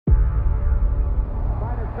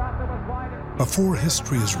Before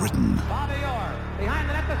history is written,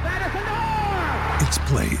 it's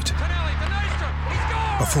played.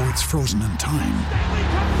 Before it's frozen in time,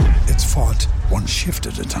 it's fought one shift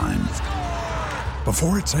at a time.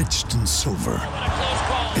 Before it's etched in silver,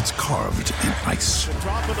 it's carved in ice.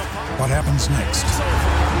 What happens next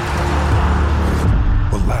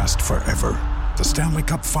will last forever. The Stanley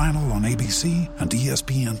Cup Final on ABC and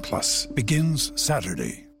ESPN Plus begins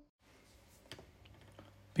Saturday.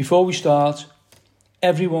 Before we start,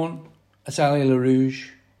 everyone at Alley Le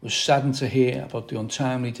Rouge was saddened to hear about the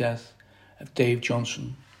untimely death of Dave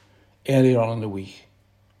Johnson earlier on in the week.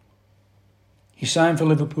 He signed for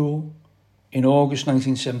Liverpool in August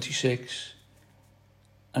 1976,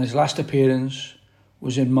 and his last appearance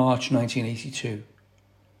was in March 1982.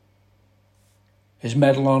 His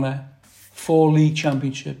medal honour: 4 league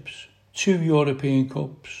championships, 2 European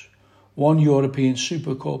Cups, 1 European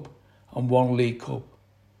Super Cup and 1 League Cup.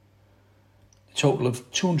 A total of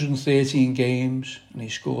 213 games, and he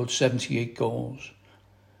scored 78 goals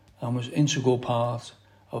and was an integral part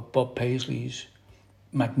of Bob Paisley's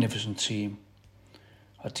magnificent team.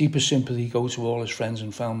 Our deepest sympathy goes to all his friends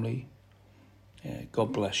and family.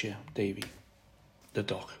 God bless you, Davy, the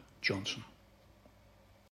Doc Johnson.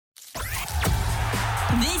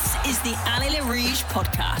 This is the Alley Le Rouge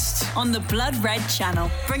podcast on the Blood Red channel,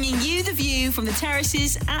 bringing you the view from the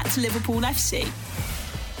terraces at Liverpool FC.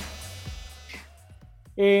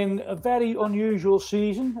 In a very unusual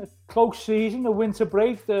season, a close season, a winter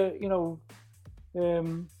break that,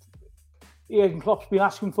 Jurgen Klopp's been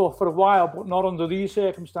asking for a while, but not under these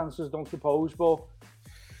circumstances, don't suppose. But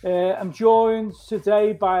I'm joined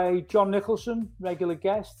today by John Nicholson, regular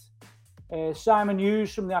guest, Simon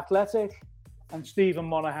Hughes from The Athletic, and Stephen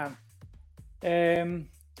Monaghan.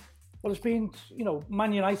 Well, it's been,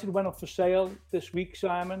 Man United went up for sale this week,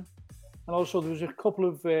 Simon, and also there was a couple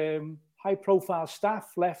of high-profile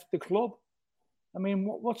staff left the club. I mean,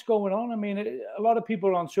 what's going on? I mean, a lot of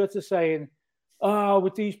people are on Twitter saying,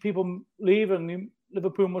 with these people leaving,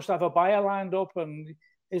 Liverpool must have a buyer lined up. And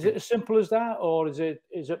is it as simple as that, or is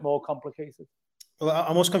it more complicated? Well,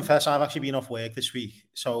 I must confess, I've actually been off work this week,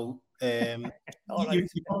 so you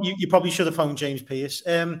probably should have phoned James Pearce.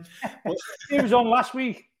 He was on last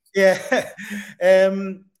week. Yeah.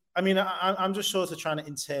 I mean, I'm just sort of trying to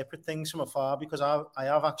interpret things from afar, because I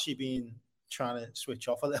have actually been trying to switch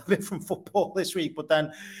off a little bit from football this week, but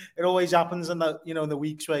then it always happens in the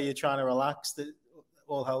weeks where you're trying to relax that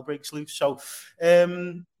all hell breaks loose. So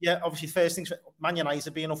obviously first things, Man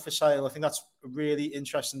United being up for sale, I think that's a really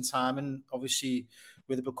interesting time, and obviously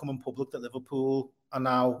with it becoming public that Liverpool are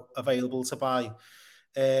now available to buy.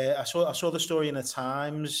 I saw the story in the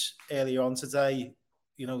Times earlier on today,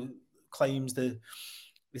 claims that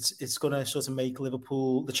it's going to sort of make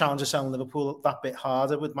Liverpool, the challenge of selling Liverpool, that bit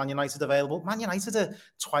harder with Man United available. Man United are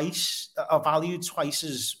valued twice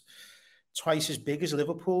as big as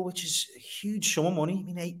Liverpool, which is a huge sum of money.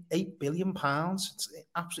 I mean, £8 billion. It's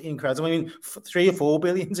absolutely incredible. I mean, 3 or 4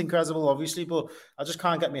 billion is incredible, obviously, but I just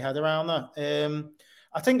can't get my head around that.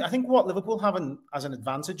 I think what Liverpool have as an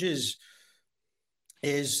advantage is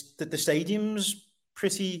that the stadium's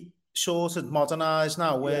pretty sort of modernised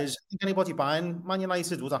now, whereas I think anybody buying Man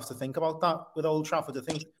United would have to think about that with Old Trafford. I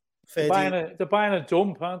think they're buying a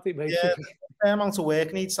dump, aren't they? Basically? Yeah, a fair amount of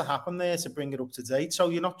work needs to happen there to bring it up to date. So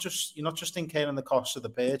you're not just incurring the cost of the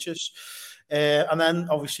purchase, and then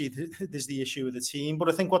obviously there's the issue with the team. But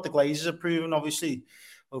I think what the Glazers have proven, obviously,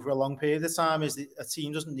 over a long period of time, is that a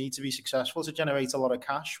team doesn't need to be successful to generate a lot of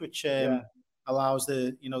cash, which allows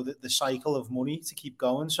the cycle of money to keep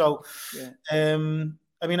going. So.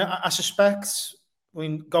 I mean, I suspect,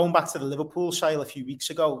 going back to the Liverpool sale a few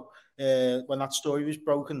weeks ago, when that story was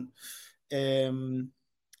broken, I've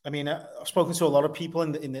spoken to a lot of people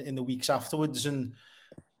in the weeks afterwards, and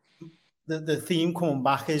the theme coming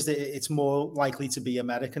back is that it's more likely to be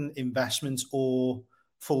American investment or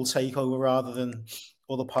full takeover rather than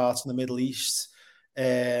other parts in the Middle East.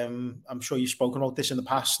 I'm sure you've spoken about this in the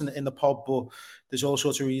past in the pod, but there's all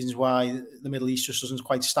sorts of reasons why the Middle East just doesn't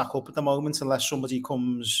quite stack up at the moment, unless somebody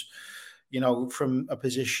comes, from a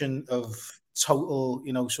position of total,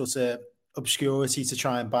 sort of obscurity to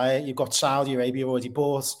try and buy it. You've got Saudi Arabia already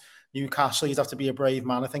bought Newcastle. You'd have to be a brave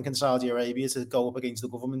man, I think, in Saudi Arabia to go up against the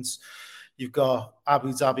governments. You've got Abu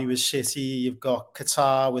Dhabi with City. You've got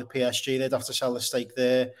Qatar with PSG. They'd have to sell a stake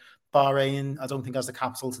there. Bahrain, I don't think, has the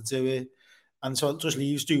capital to do it. And so it just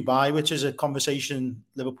leaves Dubai, which is a conversation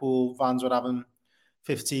Liverpool fans were having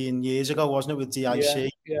 15 years ago, wasn't it, with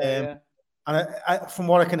DIC? Yeah. And from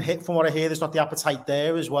what I hear, there's not the appetite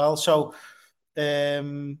there as well. So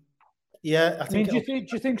Yeah, I mean, do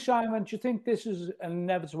you think, Simon? Do you think this is an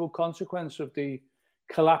inevitable consequence of the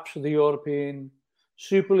collapse of the European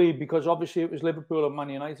Super League? Because obviously it was Liverpool and Man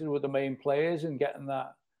United were the main players in getting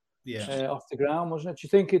that off the ground, wasn't it? Do you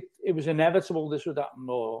think it was inevitable this would happen,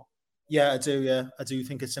 or? Yeah, I do. Yeah, I do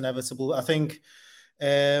think it's inevitable. I think,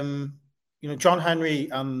 John Henry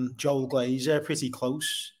and Joel Glazer are pretty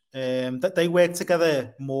close. That they work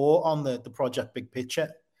together more on the project Big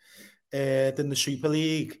Picture than the Super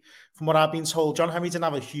League. From what I've been told, John Henry didn't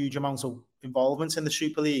have a huge amount of involvement in the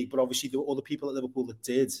Super League, but obviously there were other people at Liverpool that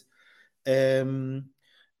did. And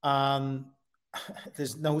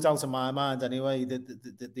there's no doubt in my mind, anyway,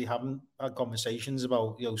 that they haven't had conversations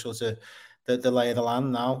about sort of the lay of the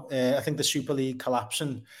land now. I think the Super League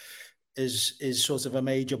collapsing is sort of a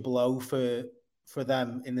major blow for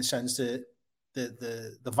them, in the sense that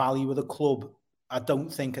the value of the club, I don't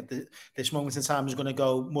think at this moment in time is going to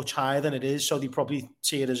go much higher than it is. So they probably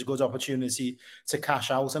see it as a good opportunity to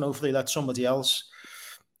cash out and hopefully let somebody else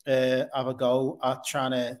have a go at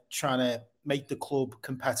trying to make the club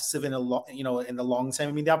competitive in the long term.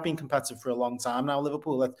 I mean, they have been competitive for a long time now,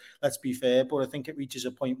 Liverpool. Let's be fair, but I think it reaches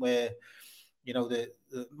a point where the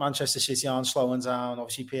Manchester City aren't slowing down.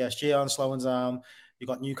 Obviously, PSG aren't slowing down. You've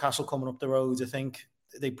got Newcastle coming up the road. I think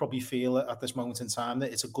they probably feel at this moment in time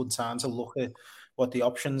that it's a good time to look at what the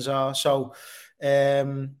options are. So yeah,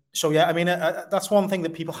 I mean, that's one thing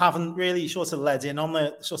that people haven't really sort of led in on,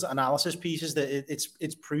 the sort of analysis pieces, that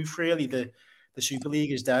it's proof really that the Super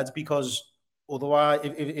League is dead, because otherwise,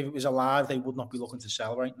 if it was alive, they would not be looking to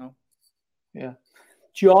sell right now. Yeah.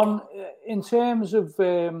 John, in terms of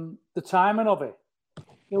the timing of it,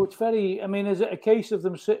 it's very, I mean, is it a case of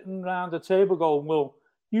them sitting around the table going, well,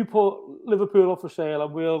 you put Liverpool up for sale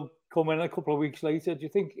and we'll come in a couple of weeks later? Do you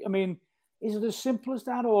think, I mean, is it as simple as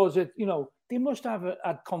that, or is it, they must have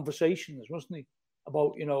had conversations, mustn't they,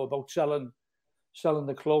 about, about selling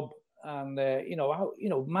the club, and,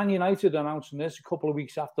 Man United announcing this a couple of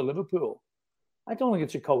weeks after Liverpool. I don't think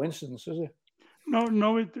it's a coincidence, is it?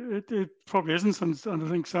 No, it probably isn't, and I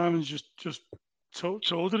think Simon's just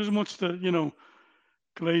told it as much, that,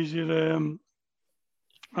 Glazer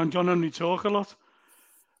and John Henry talk a lot.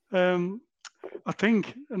 I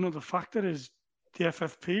think another factor is the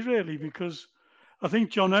FFP, really, because I think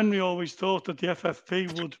John Henry always thought that the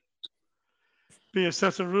FFP would be a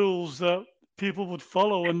set of rules that people would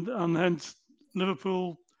follow, and hence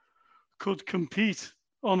Liverpool could compete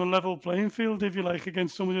on a level playing field, if you like,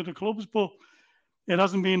 against some of the other clubs. But it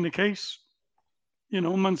hasn't been the case.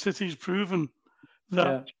 Man City's proven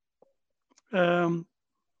that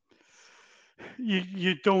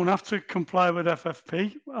you don't have to comply with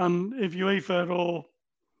FFP. And if UEFA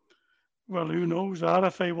who knows,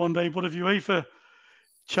 RFA one day, but if UEFA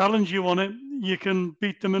challenge you on it, you can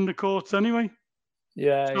beat them in the courts anyway.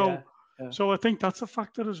 So I think that's a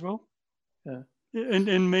factor as well. Yeah.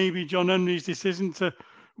 In maybe John Henry's decision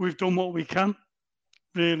we've done what we can,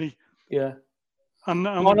 really. Yeah. And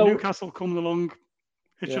with Newcastle coming along,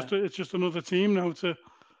 it's just another team now to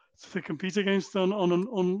compete against on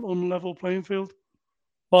an level playing field.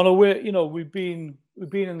 Well, we've been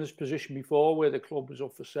in this position before where the club was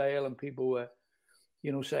up for sale and people were,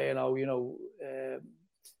 saying,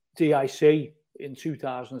 DIC in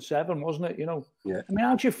 2007, wasn't it? Yeah. I mean,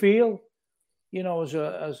 how do you feel, as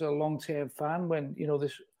a long-term fan when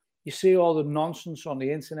you see all the nonsense on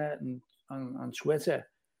the internet and Twitter?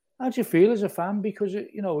 How do you feel as a fan? Because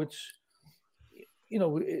it's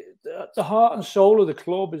the heart and soul of the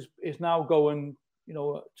club is now going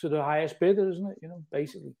to the highest bidder, isn't it?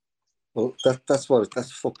 Basically. Well,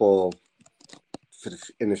 that's football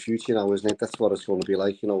in the future now, isn't it? That's what it's going to be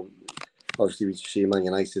like. Obviously we see Man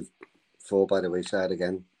United fall by the wayside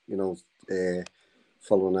again.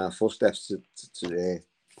 Following our footsteps to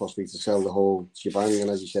possibly to sell the whole shebang, and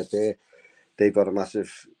as you said there, they've got a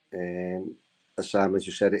massive assignment.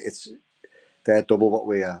 You said they're double what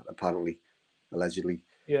we are, apparently, allegedly.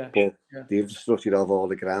 Yeah. But the infrastructure of all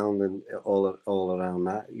the ground and all around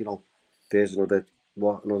that, there's another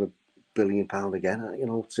 £1 billion again,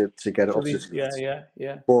 to get it up to.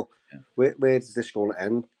 Yeah. But where is this going to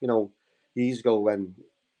end? Years ago when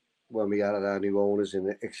we had our new owners in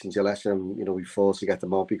the Ix and Gillette, and we fought to get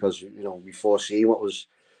them out because we foresee what was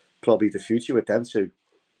probably the future with them too.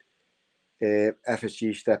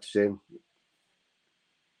 FSG steps in.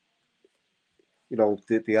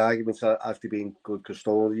 The arguments after being good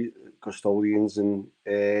custodians and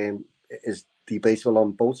is debatable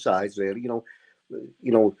on both sides, really.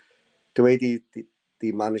 The way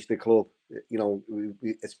they manage the club,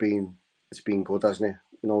 it's been good, hasn't it?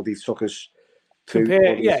 They took us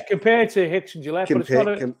Compared to Hicks and Gillette, but it's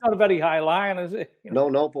not a very high line, is it? You know?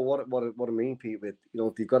 No, but what I mean, Pete, with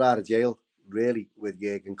they got out of jail really with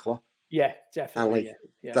Jurgen Klopp. Yeah, definitely.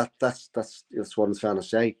 And that's what I'm trying to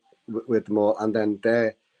say with them all. And then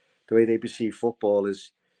the way they perceive football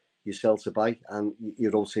is you sell to buy, and you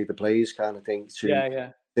rotate the players kind of thing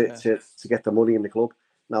to get the money in the club.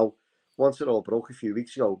 Now, once it all broke a few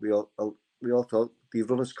weeks ago, we all thought they've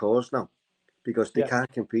run its course now. Because they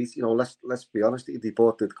can't compete, let's be honest. They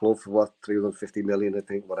bought the club for what, 350 million, I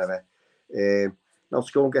think, whatever. Now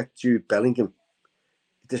to go and get Jude Bellingham,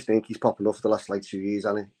 I just think he's popping off the last 2 years,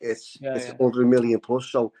 and it's under $1 million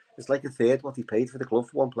plus. So it's like a third what he paid for the club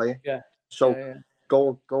for one player. Yeah. So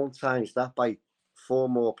go and times that by 4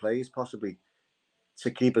 more players possibly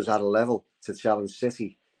to keep us at a level to challenge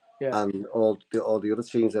City and all the other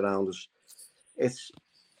teams around us.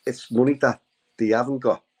 It's money that they haven't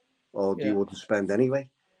got. Or they wouldn't spend anyway.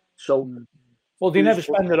 So, well, they never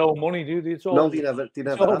spend their own money, do they? They never. But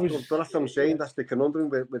that's what I'm saying. That's the conundrum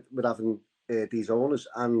with having these owners,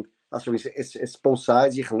 and that's what we say. It's both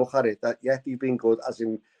sides. You can look at it. That they've been good, as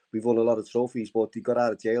in we've won a lot of trophies, but they got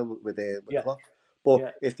out of jail with Klopp.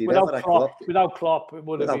 But if they never had Klopp, without Klopp, it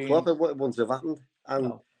would have been. Without Klopp, it wouldn't have happened.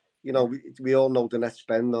 And we all know the net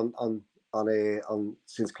spend on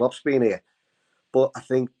since Klopp's been here. But I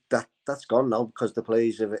think that's gone now because the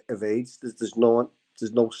players have aged. There's no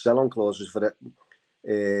sell-on clauses for it.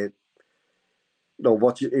 If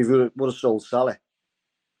you would have sold Salah,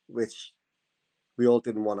 which we all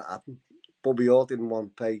didn't want to happen, but we all didn't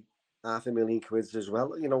want to pay £500,000 as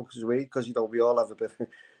well. Because we all have a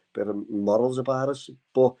bit of morals about us.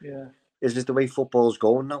 But is this the way football's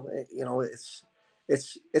going now?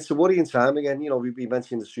 It's a worrying time again. We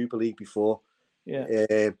mentioned the Super League before.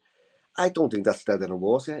 Yeah. I don't think that's dead in the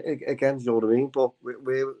water again, you know what I mean? But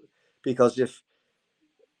because if,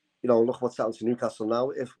 look what's happened to Newcastle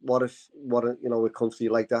now. What if a country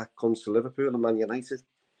like that comes to Liverpool and Man United?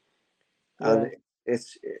 And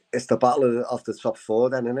it's the battle of the top 4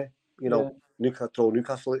 then, isn't it? Throw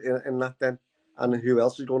Newcastle in that then. And who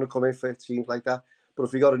else is going to come in for teams like that? But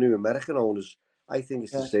if we got a new American owners, I think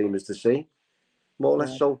it's the same as the same, more or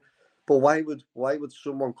less. So, but why would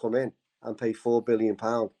someone come in and pay £4 billion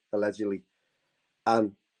allegedly,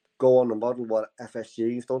 and go on the model what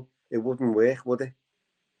FSG has done? It wouldn't work, would it?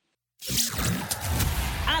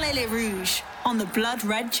 Allez les Rouges on the Blood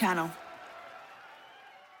Red Channel.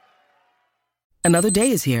 Another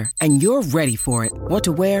day is here, and you're ready for it. What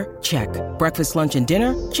to wear? Check. Breakfast, lunch, and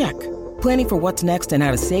dinner? Check. Planning for what's next and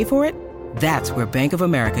how to save for it? That's where Bank of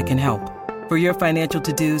America can help. For your financial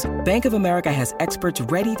to-dos, Bank of America has experts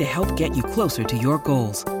ready to help get you closer to your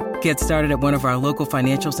goals. Get started at one of our local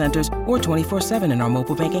financial centers or 24/7 in our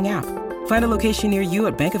mobile banking app. Find a location near you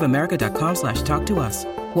at bankofamerica.com/talktous.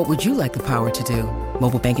 What would you like the power to do?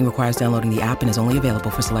 Mobile banking requires downloading the app and is only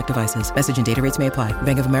available for select devices. Message and data rates may apply.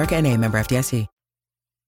 Bank of America NA, member FDIC.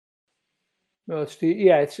 Well,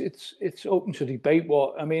 it's open to debate.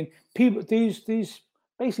 People, these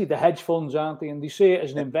basically the hedge funds, aren't they? And they see it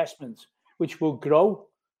as an investment which will grow,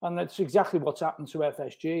 and that's exactly what's happened to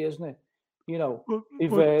FSG, isn't it? They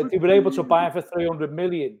were able to buy for 300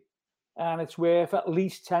 million, and it's worth at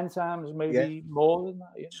least 10 times, maybe more than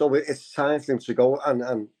that. Yeah. So it's time for them to go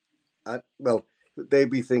and they'd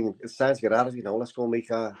be thinking it's time to get out of it. Let's go make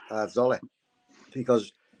our Zola,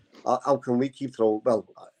 because how can we keep throwing? Well,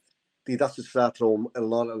 they'd have to start throwing a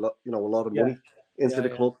lot of money into the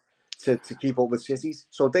club to keep up with cities.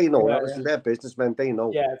 So they know that they're businessmen. They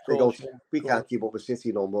know we can't keep up with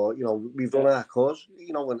City no more. We've done our course.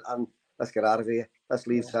 And let's get out of here. Let's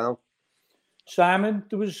leave town. Simon,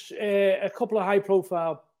 there was a couple of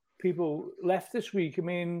high-profile people left this week.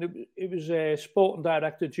 It was sporting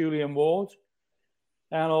director Julian Ward,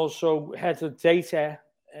 and also head of data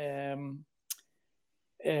Ian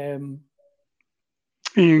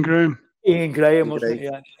Graham. Ian Graham, wasn't it?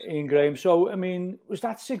 Yeah, Ian Graham. So, was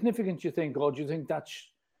that significant, do you think? Or do you think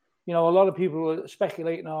that's, a lot of people are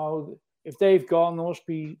speculating now, if they've gone, there must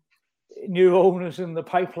be new owners in the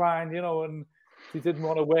pipeline, and they didn't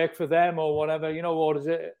want to work for them or whatever, or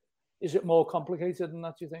is it more complicated than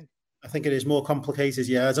that, do you think? I think it is more complicated,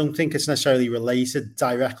 yeah. I don't think it's necessarily related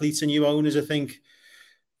directly to new owners. I think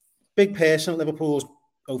big person at Liverpool's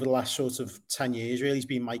over the last sort of 10 years really has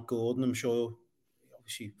been Mike Gordon. I'm sure you're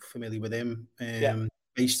obviously familiar with him.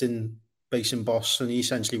 Based in Boston. He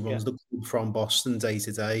essentially runs the club from Boston day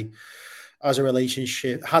to day. Had a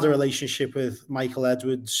relationship with Michael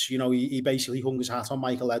Edwards. He basically hung his hat on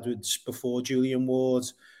Michael Edwards before Julian Ward.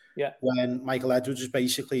 Yeah. When Michael Edwards was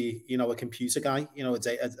basically, a computer guy,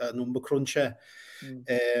 a number cruncher.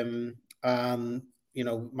 And you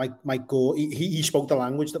know, Mike Gordon, he spoke the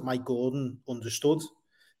language that Mike Gordon understood.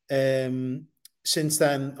 Since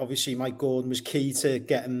then, obviously, Mike Gordon was key to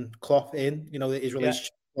getting Klopp in. You know, his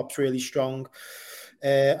relationship with Klopp's really strong.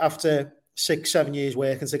 After 6-7 years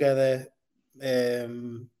working together,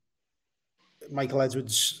 Michael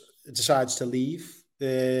Edwards decides to leave,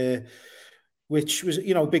 which was,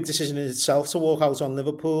 you know, a big decision in itself to walk out on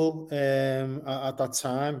Liverpool at that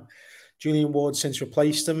time. Julian Ward since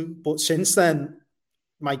replaced him, but since then,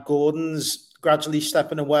 Mike Gordon's gradually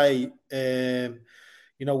stepping away,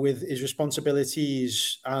 you know, with his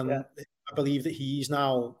responsibilities, and I believe that he's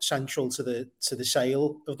now central to the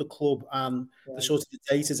sale of the club, and the sort of the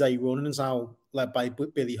day-to-day running is now led by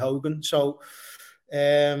Billy Hogan. So,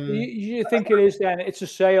 you think it is then? It's a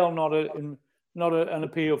sale, not an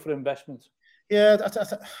appeal for investment. Yeah,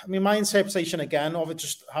 I mean, my interpretation again of it,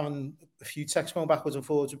 just having a few texts going backwards and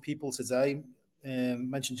forwards with people today.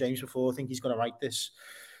 Mentioned James before. I think he's going to write this.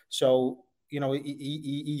 So, you know,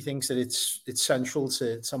 he thinks that it's central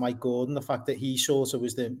to Mike Gordon, the fact that he sort of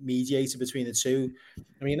was the mediator between the two.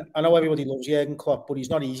 I mean, I know everybody loves Jurgen Klopp, but he's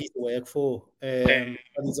not easy to work for. Very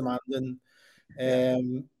demanding.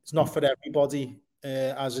 It's not for everybody,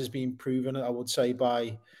 as has been proven, I would say,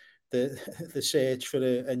 by the search for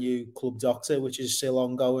a new club doctor, which is still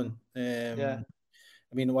ongoing. I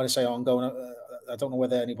mean, when I say ongoing, I don't know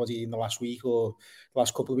whether anybody in the last week or the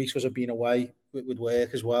last couple of weeks, because I've been away with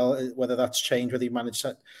work as well, whether that's changed, whether you managed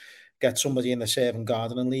to get somebody in the serving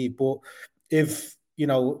gardening leave. But if, you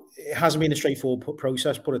know, it hasn't been a straightforward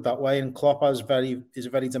process, put it that way, and Klopp is a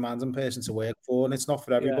very demanding person to work for, and it's not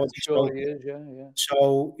for everybody. Yeah, sure he is,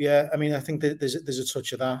 So, yeah, I mean, I think that there's a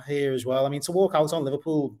touch of that here as well. I mean, to walk out on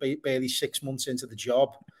Liverpool barely 6 months into the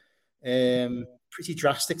job, pretty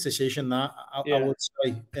drastic decision that, I would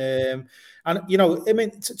say. And, you know, I mean,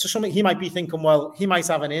 to something he might be thinking, well, he might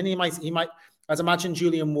have an in. He might. I'd imagine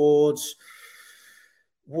Julian Ward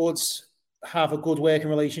would have a good working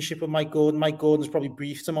relationship with Mike Gordon. Mike Gordon's probably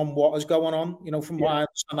briefed him on what is going on. You know, from what I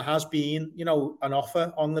understand, there has been, you know, an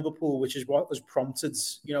offer on Liverpool, which is what has prompted,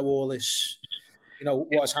 you know, all this, you know,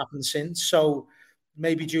 what has happened since. So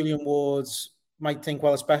maybe Julian Ward might think,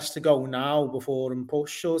 well, it's best to go now before and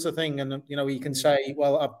push, sort of thing. And, you know, he can say,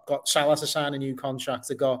 well, I've got Salah to sign a new contract.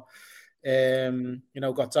 I got, you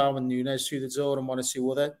know, got Darwin Núñez through the door and 1 or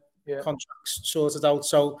 2 other contracts sorted out.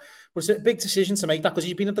 So it was a big decision to make that, because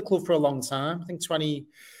he's been at the club for a long time. I think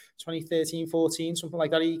 2013, 14, something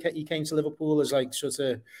like that. He came to Liverpool as like sort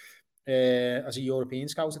of as a European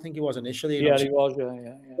scout, I think he was initially. Yeah, he was,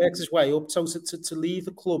 worked his way up. So to leave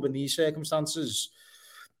the club in these circumstances,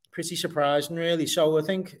 pretty surprising, really. So I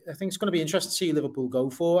think it's going to be interesting to see Liverpool go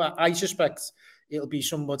for. I suspect it'll be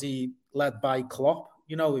somebody led by Klopp,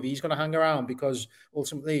 you know, if he's going to hang around, because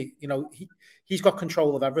ultimately, you know, he's got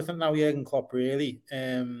control of everything now, Jurgen Klopp, really.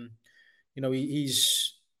 You know,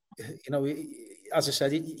 he's, you know, as I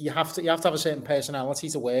said, you have to have a certain personality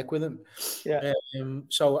to work with him. Yeah.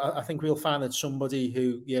 So I think we'll find that somebody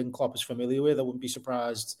who Jurgen Klopp is familiar with, I wouldn't be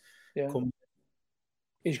surprised.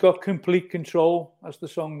 He's got complete control, as the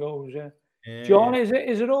song goes. John, is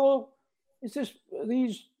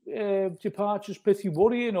these departures pretty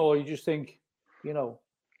worrying, or you just think, you know,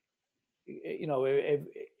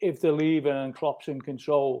 if they're leaving and Klopp's in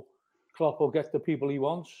control, Klopp will get the people he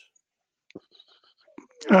wants?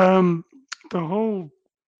 The whole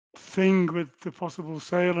thing with the possible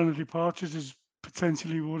sale and the departures is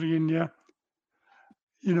potentially worrying, yeah.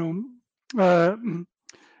 You know,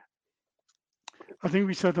 I think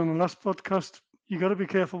we said on the last podcast, you got to be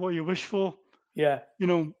careful what you wish for. Yeah. You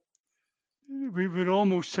know, we were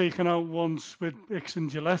almost taken out once with Ix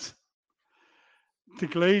and Gillette. The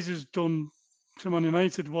Glazers done to Man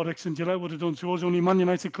United what Ix and Gillette would have done to us. Only Man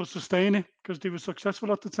United could sustain it because they were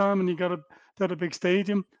successful at the time, and they had a big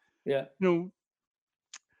stadium. Yeah. You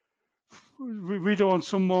know, we don't want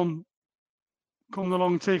someone coming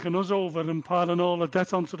along taking us over and piling all the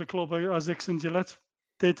debt onto the club as Ix and Gillette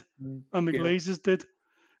did, and the Glazers did.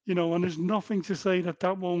 You know, and there's nothing to say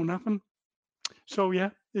that won't happen. So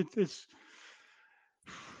yeah, it is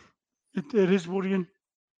worrying,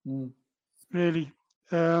 really.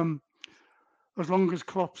 As long as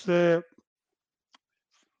Klopp's there,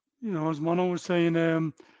 you know, as Mono was saying,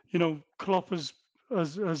 you know, Klopp has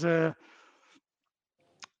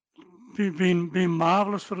been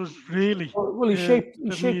marvellous for us, really. Well, he shaped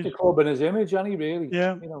the club in his image, and he really,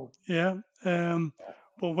 yeah, you know, yeah.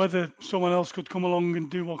 But whether someone else could come along and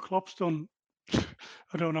do what Klopp's done,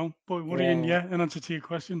 I don't know. But worrying, in answer to your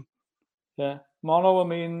question. Yeah, Mono. I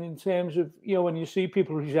mean, in terms of, you know, when you see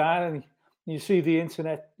people resigning, you see the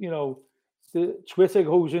internet, you know, the Twitter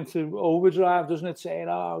goes into overdrive, doesn't it? Saying,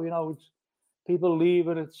 oh, you know, people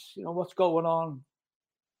leaving. It's, you know, what's going on.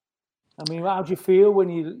 I mean, how do you feel when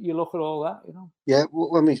you look at all that? You know. Yeah,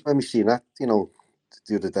 when we seen that, you know,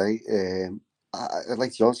 the other day,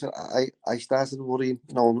 like John said, I started worrying,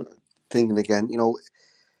 you know, thinking again, you know,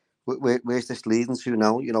 where's this leading to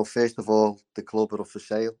now? You know, first of all, the club are up for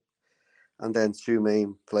sale, and then two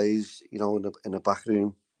main players, you know, in the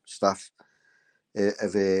backroom staff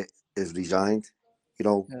have resigned. You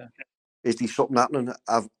know, is there something happening?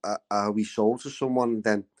 Are we sold to someone?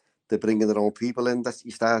 Then they're bringing their own people in. That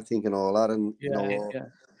you start thinking all that, and you know,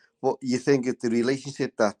 what you think of the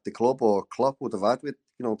relationship that the club or Klopp would have had with,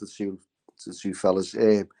 you know, the two fellas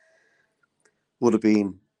would have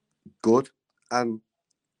been good, and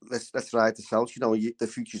let's ride this out. You know, the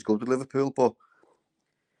future's good with Liverpool, but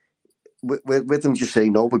with them just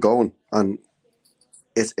saying no, we're going, and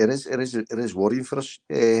it is worrying for us.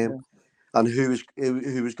 And who is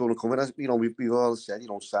going to come in? As you know, we've all said, you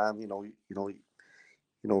know, Sam, you know,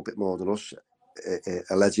 a bit more than us,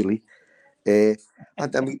 allegedly, and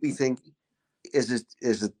then we think, is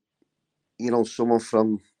it, you know, someone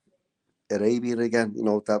from Arabia again, you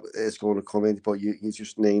know, that is going to come in, but you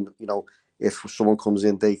just name, you know, if someone comes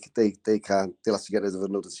in, they'll have to get rid of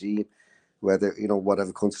another team, whether, you know,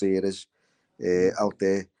 whatever country it is out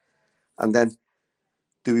there, and then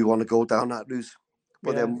do we want to go down that route?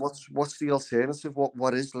 But then what's the alternative?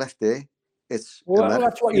 What is left there? It's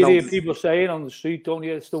that's what you hear people saying on the street, don't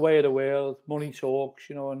you? It's the way of the world. Money talks,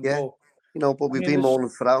 you know. And you know, but we've been mourning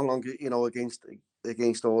for how long, you know, against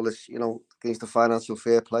all this, you know, against the financial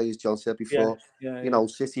fair play, as John said before. You know,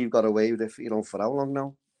 City have got away with it, you know, for how long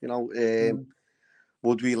now? You know,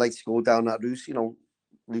 would we like to go down that route? You know,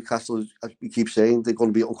 Newcastle, as we keep saying, they're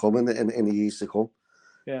going to be uncommon in the years to come.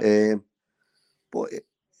 But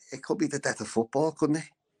it could be the death of football, couldn't it?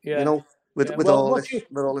 You know, with all this you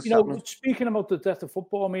know, speaking about the death of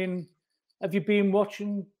football, I mean, have you been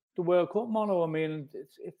watching the World Cup, Mono? I mean,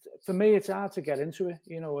 it's for me, it's hard to get into it.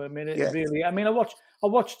 You know, I mean, really. I mean, I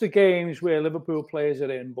watch the games where Liverpool players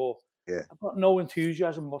are in, but I've got no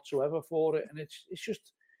enthusiasm whatsoever for it, and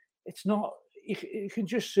it's not. You can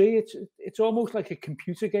just see it's almost like a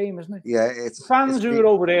computer game, isn't it? Yeah, it's fans who are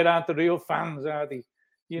over there aren't the real fans, are they?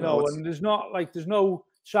 You know, and there's no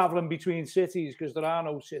travelling between cities because there are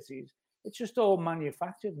no cities. It's just all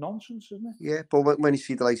manufactured nonsense, isn't it? Yeah, but when you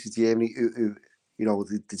see the likes of Germany, who you know,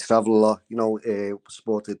 they travel a lot, you know,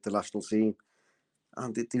 supported the national team,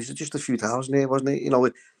 and there was just a few thousand there, wasn't it? You know,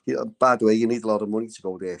 by the way, you need a lot of money to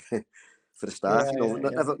go there for the start.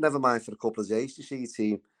 Never mind for a couple of days to see your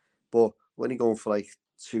team, but when you're going for like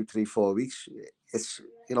 2, 3, 4 weeks, it's,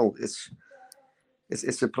 you know,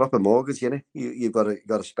 it's a proper mortgage, you know. You've got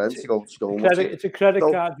to spend to go and watch it. It's a credit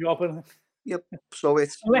card job, isn't it? Yep. So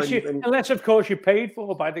it's unless of course you're paid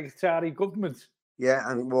for by the Qatari government. Yeah,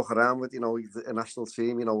 and walk around with, you know, a national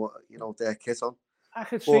team, you know their kit on. I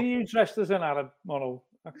could see you dressed as an Arab, Mono,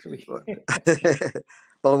 actually. Well, it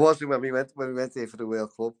wasn't when we went there for the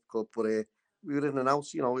World Cup, but we were in and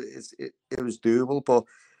out. You know, it was doable, but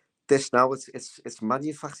this now it's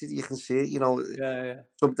manufactured. You can see it. You know,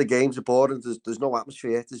 some of the games are boring. There's no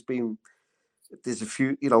atmosphere. There's a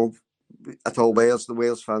few. You know, I told the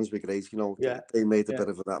Wales fans were great. You know, they made a bit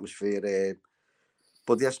of an atmosphere.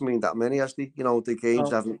 But there hasn't been that many, actually. You know, the games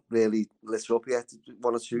haven't really lit up yet.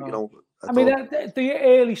 One or two, you know. I mean, the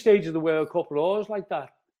early stage of the World Cup are always like that.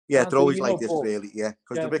 Yeah, they're always like this, really. Yeah,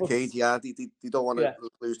 because they're a bit cagey. They don't want to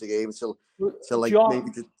lose the game until like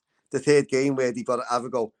maybe the third game where they got to have a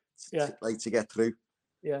go, like to get through.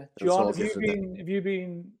 Yeah, John, have you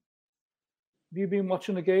been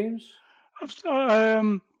watching the games?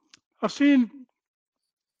 I've seen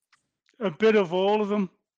a bit of all of them.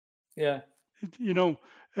 Yeah. You know,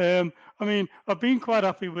 I mean, I've been quite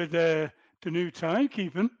happy with the new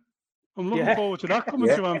timekeeping. I'm looking forward to that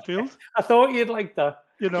coming to Anfield. I thought you'd like that.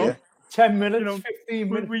 You know, 10 minutes,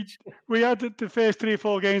 15 minutes. We had the first 3 or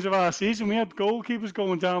 4 games of our season. We had goalkeepers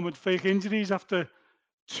going down with fake injuries after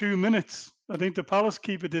 2 minutes. I think the Palace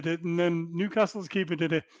keeper did it, and then Newcastle's keeper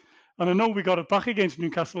did it. And I know we got it back against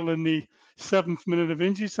Newcastle in the 7th minute of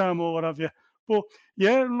injury time or what have you. But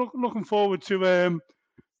yeah, looking forward to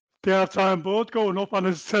the half-time board going up on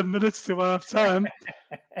us 10 minutes to half-time,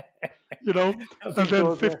 you know, and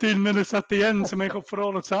then 15 minutes at the end to make up for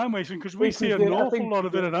all the time wasting, because we see an awful lot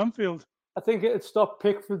of it at Anfield. I think it'd stop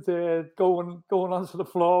Pickford going onto the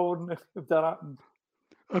floor if that happened.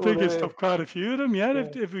 I think it'd stop quite a few of them,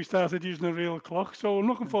 if we started using a real clock. So I'm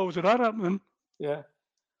looking forward to that happening. Yeah.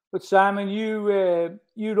 But Simon, you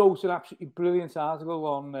wrote an absolutely brilliant article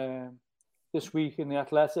on this week in The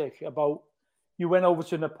Athletic about you went over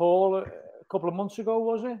to Nepal a couple of months ago,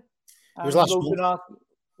 was it? It was last month.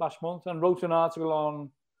 last month and wrote an article on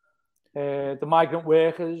the migrant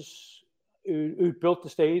workers who built the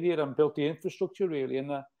stadium and built the infrastructure, really.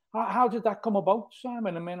 And how did that come about,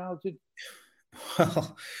 Simon? I mean, how did...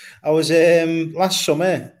 Well, I was last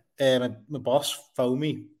summer. My boss phoned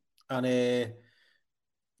me, and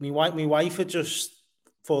my wife had just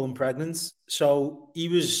fallen pregnant. So he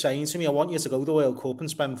was saying to me, "I want you to go to the World Cup and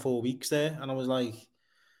spend 4 weeks there." And I was like,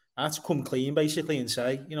 I had to come clean, basically, and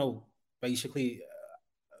say, basically,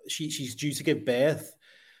 she's due to give birth.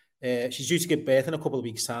 She's due to give birth in a couple of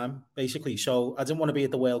weeks' time, basically. So I didn't want to be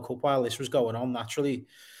at the World Cup while this was going on, naturally.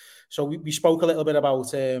 So we spoke a little bit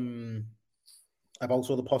about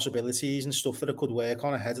all the possibilities and stuff that I could work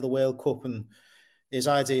on ahead of the World Cup. And his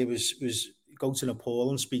idea was go to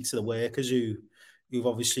Nepal and speak to the workers who've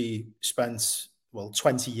obviously spent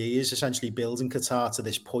 20 years essentially building Qatar to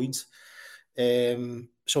this point.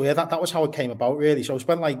 So yeah, that was how it came about, really. So I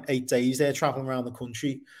spent like 8 days there traveling around the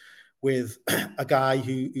country with a guy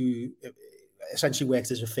who essentially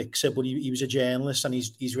worked as a fixer, but he was a journalist, and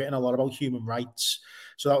he's written a lot about human rights.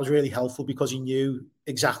 So that was really helpful because he knew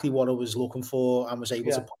exactly what I was looking for and was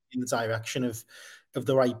able to put me in the direction of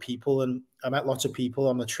the right people. And I met lots of people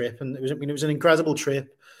on the trip, and it was an incredible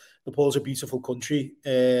trip. Nepal's a beautiful country.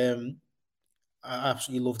 I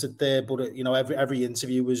absolutely loved it there, but every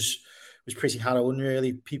interview was pretty harrowing,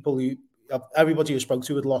 really. Everybody who spoke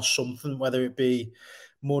to had lost something, whether it be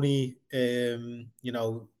money,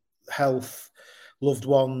 health, loved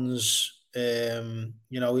ones. It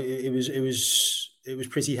was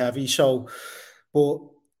pretty heavy. So, but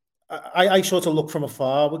I sort of look from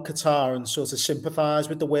afar with Qatar and sort of sympathise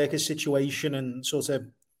with the workers' situation, and sort of,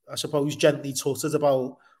 I suppose, gently tutted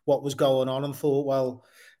about what was going on, and thought, well,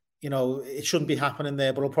 it shouldn't be happening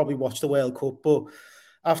there, but I'll probably watch the World Cup. But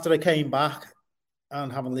after I came back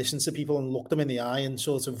and having listened to people and looked them in the eye and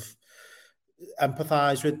sort of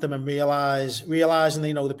empathise with them and realising,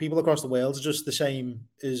 the people across the world are just the same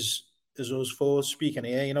as us four speaking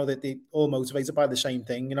here, that they all motivated by the same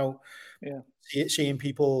thing, seeing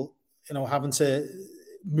people, having to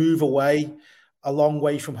move away a long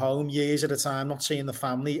way from home, years at a time, not seeing the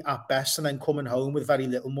family at best, and then coming home with very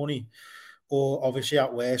little money, or obviously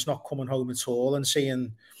at worst, not coming home at all, and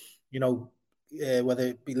seeing, whether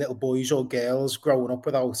it be little boys or girls growing up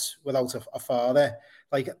without a father.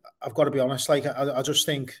 Like, I've got to be honest, like, I just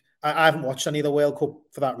think, I haven't watched any of the World Cup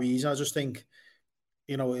for that reason. I just think,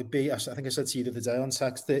 it'd be, I think I said to you the other day on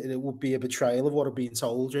text, that it would be a betrayal of what I've been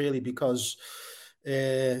told, really, because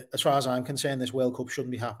as far as I'm concerned, this World Cup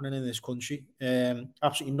shouldn't be happening in this country.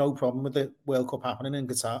 Absolutely no problem with the World Cup happening in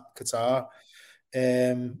Qatar.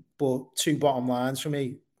 But two bottom lines for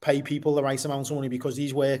me: pay people the right amount of money, because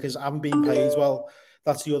these workers haven't been paid well.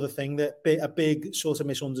 That's the other thing, that a big sort of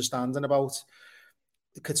misunderstanding about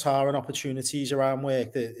Qatar and opportunities around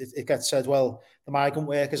work. That it gets said, well, the migrant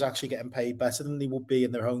workers actually getting paid better than they would be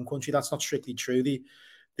in their home country. That's not strictly true. They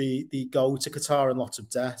go to Qatar in lots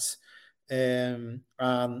of debt, and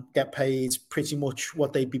get paid pretty much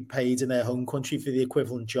what they'd be paid in their home country for the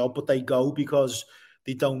equivalent job, but they go because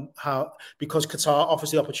Qatar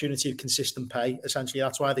offers the opportunity of consistent pay. Essentially,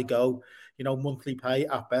 that's why they go, monthly pay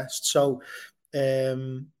at best. So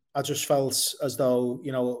I just felt as though,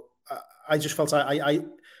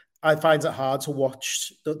 I find it hard to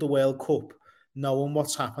watch the World Cup knowing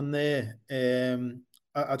what's happened there.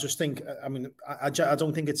 I just think, I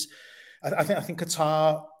don't think it's, I think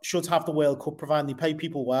Qatar should have the World Cup, providing they pay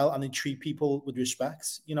people well and they treat people with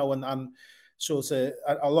respect, and sort of,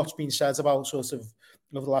 a lot's been said about sort of,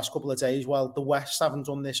 over the last couple of days, well, the West haven't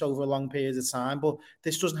done this over a long period of time, but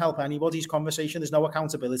this doesn't help anybody's conversation. There's no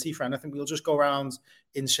accountability for anything. We'll just go around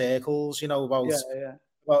in circles, about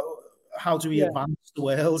how do we advance the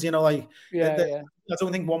world, I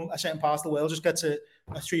don't think a certain part of the world just gets a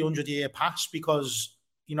 300-year pass because,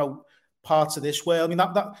 parts of this world.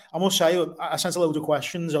 That I must say, I sent a load of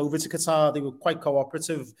questions over to Qatar. They were quite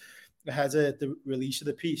cooperative ahead of the release of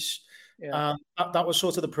the piece. Yeah. That was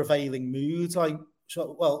sort of the prevailing mood.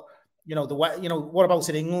 What about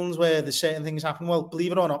in England where there's certain things happen? Well,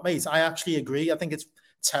 believe it or not, mate, I actually agree. I think it's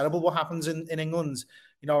terrible what happens in England,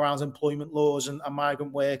 around employment laws and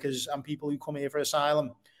migrant workers and people who come here for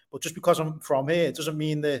asylum. But just because I'm from here, it doesn't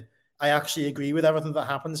mean that I actually agree with everything that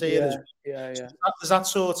happens here. There's that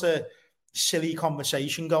sort of silly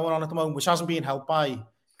conversation going on at the moment, which hasn't been helped by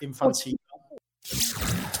Infantino.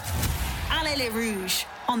 Allez les Rouges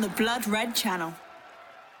on the Blood Red Channel.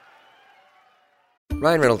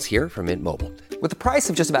 Ryan Reynolds here from Mint Mobile. With the price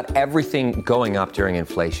of just about everything going up during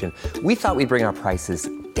inflation, we thought we'd bring our prices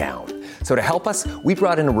down. So to help us, we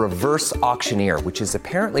brought in a reverse auctioneer, which is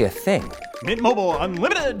apparently a thing. Mint Mobile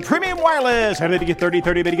Unlimited Premium Wireless. How to get 30,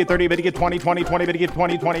 30, bit to get 30, bit to get 20, 20, 20, bit to get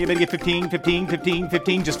 20, 20, bit to get 15, 15, 15,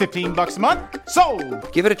 15, just $15 a month?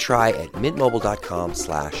 Sold! Give it a try at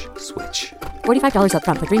mintmobile.com/switch. $45 up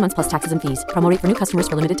front for 3 months plus taxes and fees. Promo rate for new customers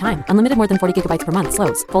for limited time. Unlimited more than 40 gigabytes per month.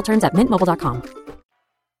 Slows full terms at mintmobile.com.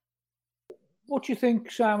 What do you think,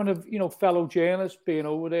 Simon, of fellow journalists being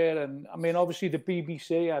over there? And I mean, obviously the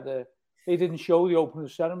BBC they didn't show the opening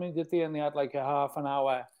ceremony, did they? And they had like a half an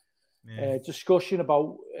hour discussion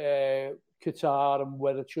about Qatar and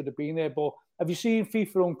whether it should have been there. But have you seen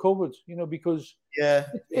FIFA Uncovered? Because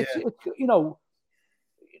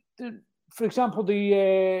for example,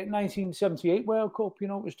 the 1978 World Cup, it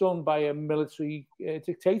was done by a military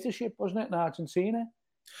dictatorship, wasn't it, in Argentina?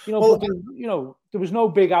 But there was no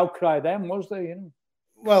big outcry then, was there?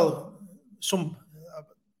 Well,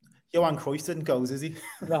 Johan Cruyff didn't go, did he?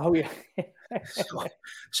 No, yeah.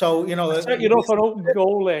 so set you off an open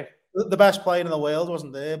goal there. The best player in the world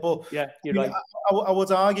wasn't there, but yeah, you're right. I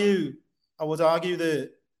would argue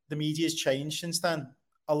that the media's changed since then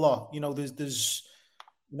a lot. There's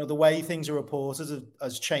the way things are reported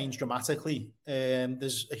has changed dramatically.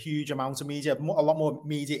 There's a huge amount of media, a lot more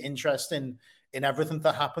media interest in everything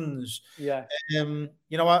that happens. Yeah.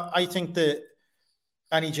 I think that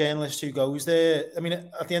any journalist who goes there, I mean,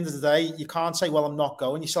 at the end of the day, you can't say, well, I'm not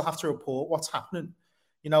going. You still have to report what's happening.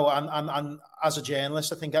 And as a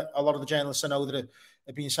journalist, I think a lot of the journalists I know that are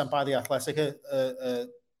being sent by The Athletic are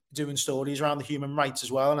doing stories around the human rights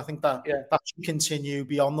as well. And I think that should continue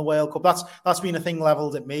beyond the World Cup. That's been a thing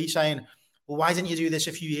leveled at me saying, well, why didn't you do this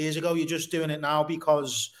a few years ago? You're just doing it now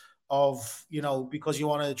because you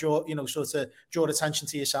want to draw, sort of draw attention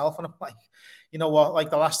to yourself. And I'm like, you know what? Like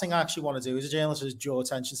the last thing I actually want to do as a journalist is draw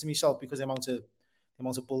attention to myself because the amount of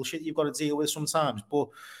bullshit you've got to deal with sometimes. But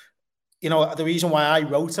the reason why I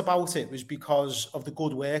wrote about it was because of the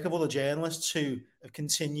good work of other journalists who have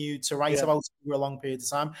continued to write about it for a long period of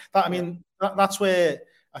time. That's where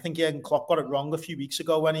I think Jurgen Klopp got it wrong a few weeks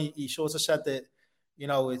ago when he sort of said that,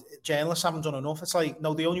 journalists haven't done enough. It's like,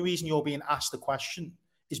 no, the only reason you're being asked the question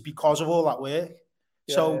is because of all that work.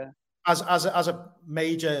 As a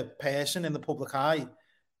major person in the public eye,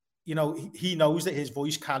 he knows that his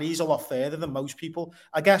voice carries a lot further than most people.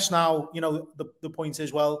 I guess now, the point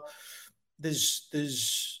is, well,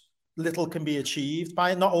 there's little can be achieved by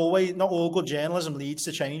it. Not all good journalism leads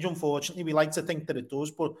to change. Unfortunately, we like to think that it does,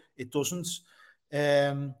 but it doesn't.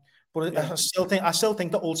 I still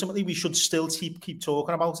think that ultimately we should still keep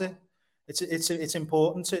talking about it. It's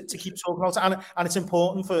important to keep talking about it, and it's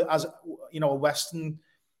important for, as a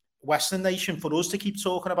Western nation, for us to keep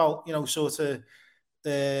talking about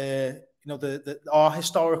our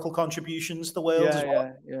historical contributions to the world as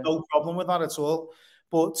well. No problem with that at all.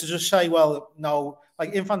 But to just say, well, no,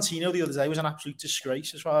 like Infantino the other day was an absolute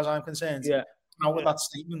disgrace as far as I'm concerned. Out with that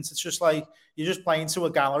statement, it's just like you're just playing to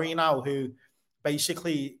a gallery now who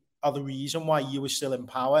basically are the reason why you were still in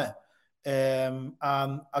power. And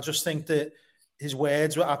I just think that his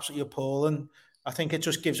words were absolutely appalling. I think it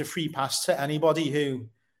just gives a free pass to anybody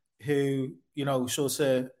who sort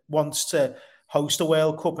of wants to host a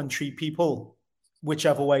World Cup and treat people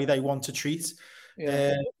whichever way they want to treat.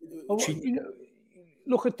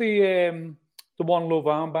 Look at the One Love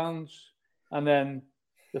armbands, and then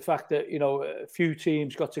the fact that a few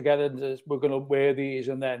teams got together and said, we're going to wear these,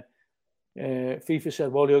 and then FIFA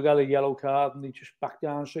said, well, you'll get a yellow card, and they just back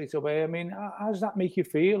down straight away. I mean, how does that make you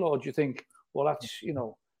feel? Or do you think, well,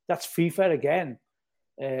 that's FIFA again,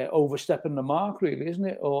 overstepping the mark, really, isn't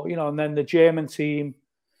it? Or, and then the German team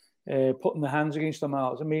putting their hands against their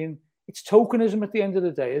mouths. I mean, it's tokenism at the end of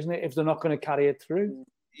the day, isn't it, if they're not going to carry it through?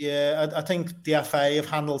 Yeah, I think the FA have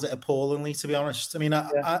handled it appallingly, to be honest. I mean,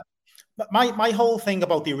 my whole thing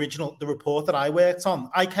about the report that I worked on,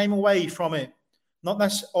 I came away from it, not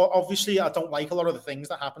necessarily, obviously I don't like a lot of the things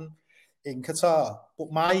that happen in Qatar, but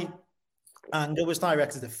my anger was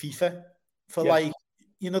directed at FIFA for they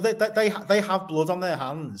have blood on their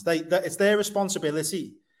hands. It's their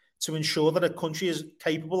responsibility to ensure that a country is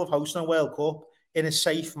capable of hosting a World Cup in a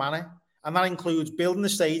safe manner. And that includes building the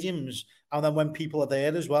stadiums and then when people are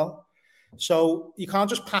there as well. So you can't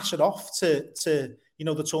just pass it off to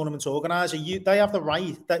the tournament organizer. They have the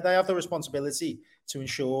right, they have the responsibility to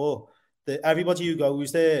ensure that everybody who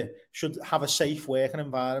goes there should have a safe working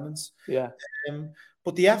environment. Yeah.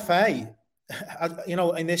 But the FA,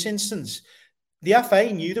 in this instance, the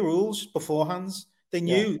FA knew the rules beforehand. They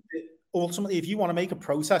knew ultimately, if you want to make a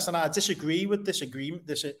protest, and I disagree with this agreement,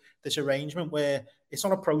 this arrangement where it's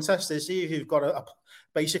not a protest, is it? You've got to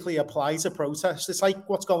basically apply to protest. It's like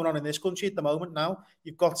what's going on in this country at the moment now.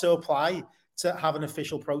 You've got to apply to have an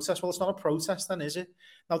official protest. Well, it's not a protest then, is it?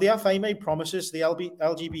 Now, the FA made promises to the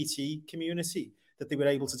LGBT community that they were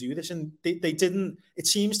able to do this, and they didn't. It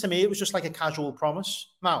seems to me it was just like a casual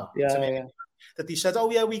promise now. That they said,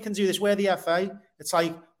 oh, yeah, we can do this. We're the FA. It's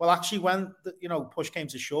like, well, actually, when, push came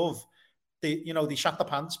to shove, they shat the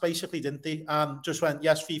pants, basically, didn't they? And just went,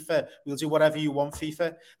 yes, FIFA, we'll do whatever you want,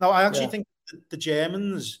 FIFA. Now, I actually think the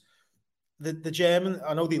Germans, the German,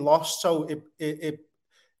 I know they lost, so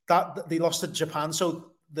that they lost to Japan,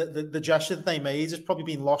 so the gesture that they made has probably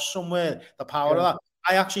been lost somewhere, the power of that.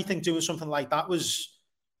 I actually think doing something like that was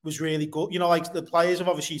really good. Like the players have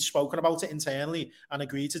obviously spoken about it internally and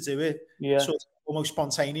agreed to do it sort of almost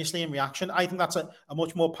spontaneously in reaction. I think that's a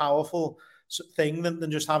much more powerful thing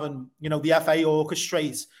than just having, the FA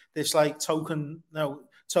orchestrate this like token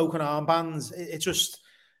armbands. It's just,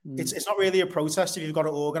 it's not really a protest if you've got to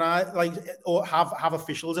organise, or have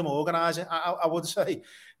officials organise it, I would say.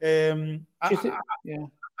 I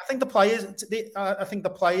think the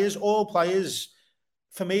players, all players,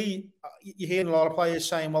 for me, you're hearing a lot of players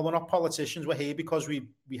saying, well, we're not politicians, we're here because we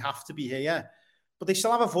have to be here. But they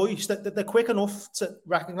still have a voice, that they're quick enough to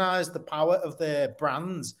recognise the power of their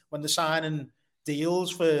brands when they're signing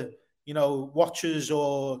deals for, watches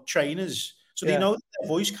or trainers. So they know that their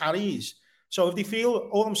voice carries. So if they feel,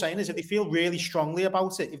 all I'm saying is if they feel really strongly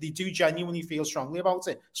about it, if they do genuinely feel strongly about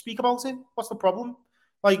it, speak about it. What's the problem?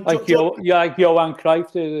 Like Johan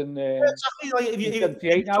Cruyff did in exactly. Like if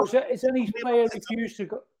 78 now. Is any player refused to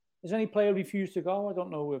go? Has any player refused to go? I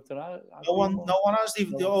don't know if there are. No one has. They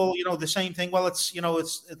all, the same thing. Well, it's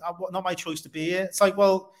not my choice to be here. It's like,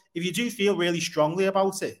 well, if you do feel really strongly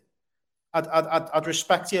about it, I'd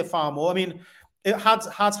respect you far more. I mean, had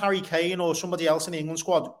Harry Kane or somebody else in the England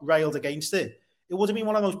squad railed against it, it would have been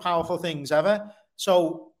one of the most powerful things ever.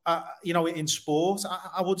 So, in sport,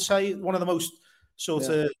 I would say one of the most sort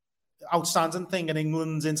of outstanding thing in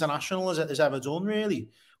England's international has ever done, really.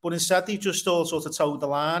 But instead, they've just all sort of towed the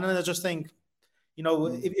line, and I just think,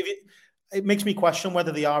 it makes me question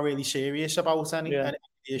whether they are really serious about any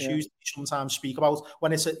issues they sometimes speak about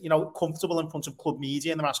when it's comfortable in front of club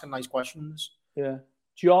media and they're asking nice questions. Yeah,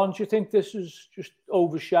 John, do you think this is just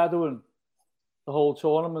overshadowing the whole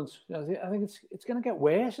tournament? I think it's going to get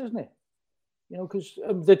worse, isn't it? Because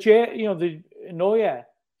the Neuer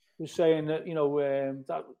was saying that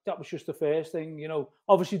that was just the first thing.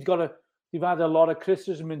 Obviously they've had a lot of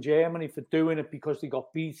criticism in Germany for doing it because they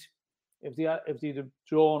got beat. If they'd have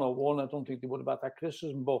drawn or won, I don't think they would have had that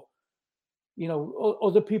criticism. But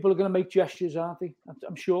other people are going to make gestures, aren't they?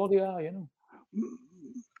 I'm sure they are.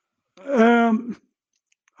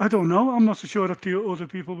 I don't know. I'm not so sure if the other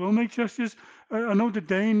people will make gestures. I know the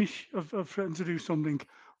Danish have threatened to do something,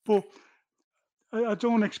 but I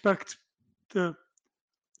don't expect the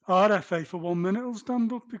RFA for 1 minute will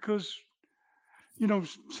stand up because,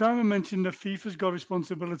 Simon mentioned that FIFA's got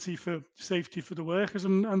responsibility for safety for the workers,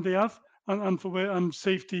 and they have, and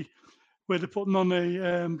safety where they're putting on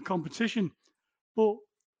a competition. But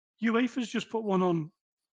UEFA's just put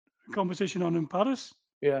competition on in Paris.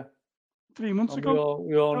 Yeah. 3 months and ago.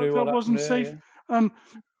 We all knew that wasn't there, safe. And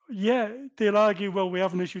they'll argue, well, we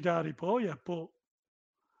haven't issued our report yet, but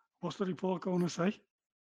what's the report going to say?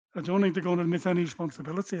 I don't think they're going to admit any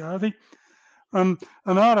responsibility, are they? And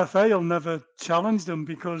RFA will never challenge them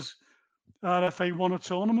because RFA won a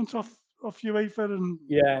tournament off UEFA,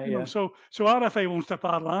 and so RFA won't step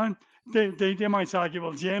out of line. They might argue,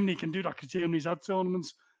 well, Germany can do that because Germany's had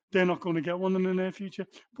tournaments. They're not going to get one in the near future.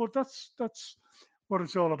 But that's what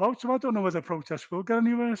it's all about. So I don't know whether protests will get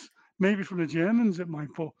any worse. Maybe from the Germans it might,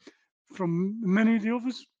 but from many of the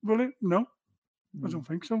others, will it? No, I don't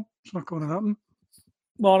think so. It's not going to happen.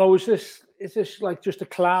 No, is this like just a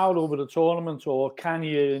cloud over the tournament, or can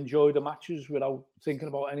you enjoy the matches without thinking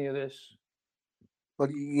about any of this? Well,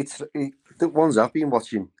 the ones I've been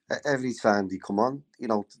watching, every time they come on,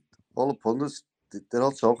 all the pundits, they're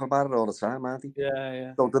all talking about it all the time, aren't they?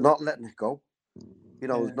 Yeah. So they're not letting it go.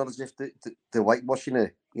 It's not as if they're whitewashing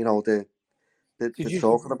it. They're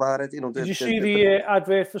talking about it. Did you see the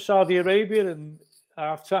advert for Saudi Arabia in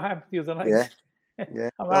half time the other night? Yeah.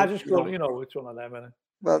 I just go, it's one of them, isn't it?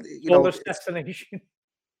 Well, destination.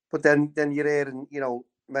 But then you're hearing,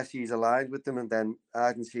 Messi's aligned with them, and then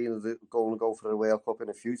Argentina are going to go for the World Cup in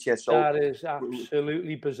the future. So that is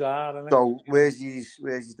absolutely bizarre. Isn't it? So where's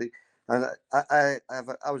his thing? And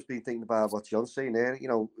I was been thinking about what John's saying there.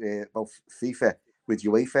 About FIFA with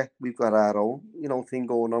UEFA, we've got our own thing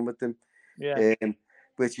going on with them. Yeah.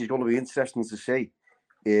 which is going to be interesting to see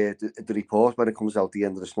the report when it comes out the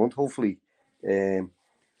end of this month, hopefully.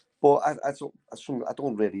 But I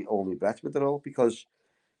don't really hold my breath with it all, because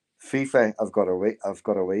FIFA have got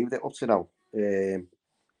away with it up to now.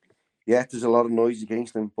 Yeah, there's a lot of noise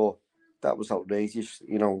against them, but that was outrageous.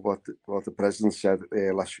 You know what the president said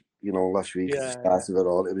last week at the start of it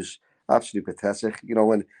all. It was absolutely pathetic. You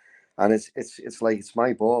know, and it's like, it's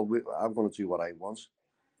my ball. I'm going to do what I want.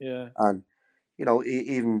 Yeah. And you know,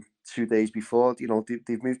 even 2 days before, you know,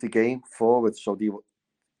 they've moved the game forward, so the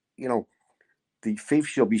FIFA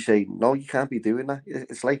should be saying, no, you can't be doing that.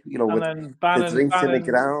 It's like, you know, and with then banning, the drinks in the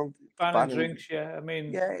ground, banning drinks. Yeah, I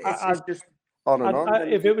mean, yeah, it's just on and on.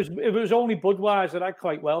 If it was only Budweiser, I'd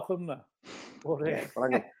quite welcome that. But,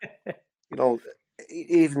 you know,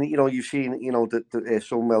 even, you know, you've seen, you know, the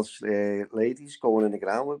some Welsh ladies going in the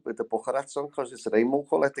ground with the bucket hats on because it's a rainbow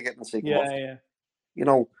colour. They're getting sick off. Yeah. You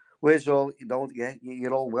know, where's all, you know,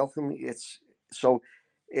 you're all welcome. It's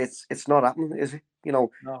not happening, is it? You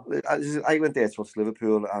know, no. I went there to watch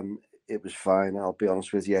Liverpool and it was fine, I'll be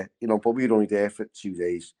honest with you. You know, but we were only there for 2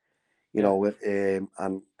 days. You know,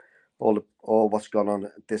 and all what's gone on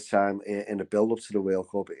at this time in the build up to the World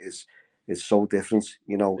Cup is so different.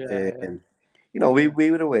 You know, you know, we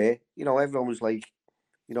were aware. You know, everyone was like,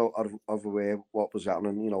 you know, of aware what was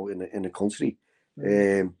happening. You know, in the country,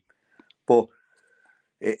 but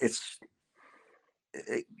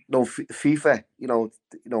FIFA. You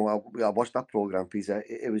know, I watched that program, Peter.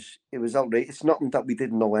 It was outrageous. It's nothing that we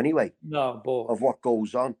didn't know anyway. No, but of what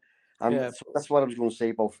goes on. And so that's what I was going to say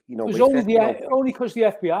about, you know... It was only because the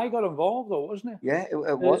FBI got involved, though, wasn't it? Yeah, it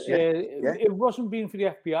was, It wasn't being for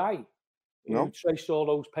the FBI who traced all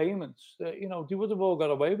those payments. You know, they would have all got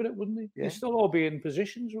away with it, wouldn't they? Yeah. They'd still all be in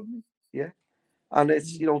positions, wouldn't they? Yeah. And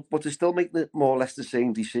it's, you know, but they still make more or less the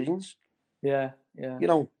same decisions. Yeah. You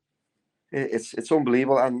know, it's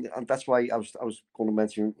unbelievable. And that's why I was going to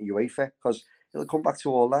mention UEFA, because it'll come back to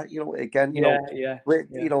all that, you know, again, you know,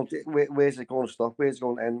 you know, where's it going to stop? Where's it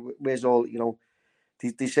going to end? Where's all, you know,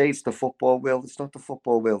 they say it's the football world. It's not the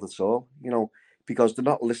football world at all, you know, because they're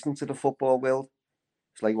not listening to the football world.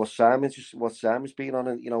 It's like what Simon's been on,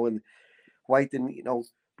 and, you know, and why didn't, you know,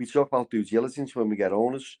 we talk about due diligence when we get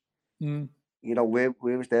owners. You know, where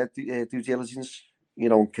was their due diligence, you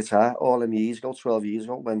know, in Qatar all them years ago, 12 years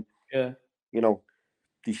ago, when, you know,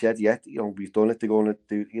 they said, you know, we've done it. They're going to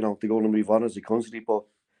do, you know, they're going to move on as a country, but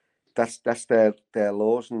that's their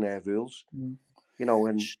laws and their rules, you know.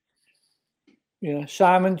 And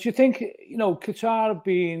Simon, do you think, you know,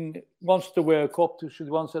 Qatar wants the World Cup, so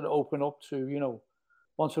they wanted to open up to, you know,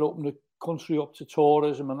 wanted to open the country up to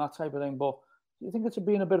tourism and that type of thing, but do you think it's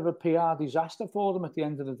been a bit of a PR disaster for them at the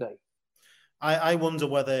end of the day? I wonder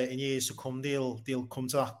whether in years to come they'll come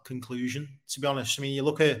to that conclusion. To be honest, I mean, you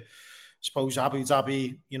look at, suppose Abu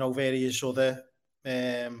Dhabi, you know, various other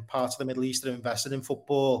parts of the Middle East that are invested in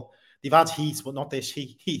football. They've had heat, but not this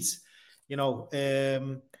heat. You know, I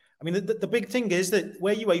mean, the big thing is that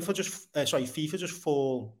where FIFA just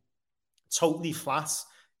fall totally flat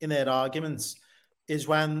in their arguments is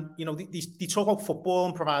when, you know, they talk about football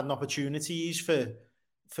and providing opportunities for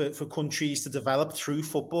countries to develop through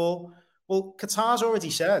football. Well, Qatar's already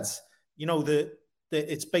said, you know, that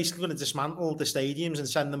it's basically going to dismantle the stadiums and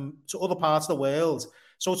send them to other parts of the world.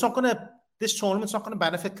 So this tournament's not going to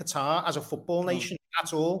benefit Qatar as a football nation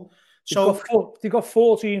at all. They've got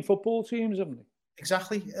 14 football teams, haven't they?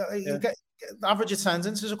 Exactly. The average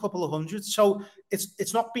attendance is a couple of hundred. So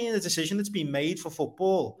it's not being a decision that's been made for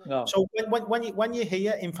football. No. So when you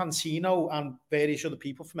hear Infantino and various other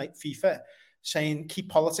people from FIFA saying keep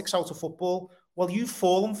politics out of football, well, you've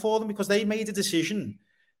fallen for them because they made a decision,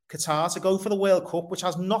 Qatar, to go for the World Cup, which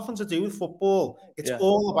has nothing to do with football. It's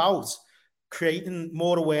all about creating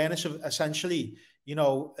more awareness of, essentially, you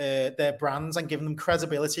know, their brands and giving them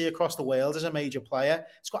credibility across the world as a major player.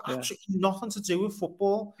 It's got absolutely nothing to do with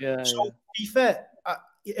football. FIFA,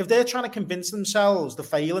 if they're trying to convince themselves they're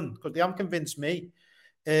failing, because they haven't convinced me,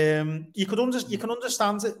 you can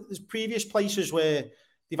understand that there's previous places where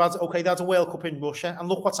they had a World Cup in Russia, and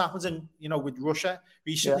look what's happened with Russia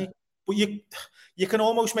recently. But you can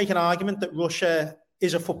almost make an argument that Russia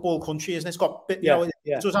is a football country, isn't it? It's got,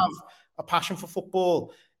 it does have a passion for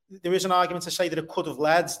football. There is an argument to say that it could have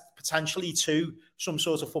led potentially to some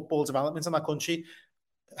sort of football development in that country.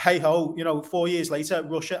 Hey ho, 4 years later,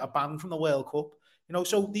 Russia are banned from the World Cup.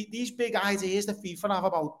 So these big ideas that FIFA have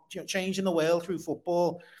about changing the world through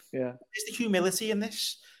football. There's the humility in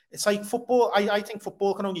this. It's like football. I think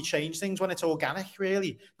football can only change things when it's organic,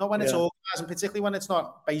 really, not when it's organised, and particularly when it's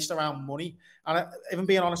not based around money. And even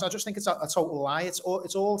being honest, I just think it's a total lie. It's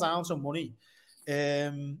all down to money.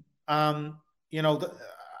 you know,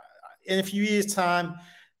 in a few years' time,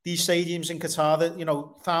 these stadiums in Qatar that, you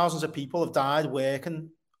know, thousands of people have died working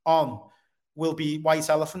on will be white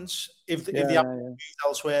elephants if they haven't moved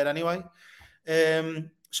elsewhere anyway.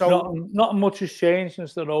 So not much has changed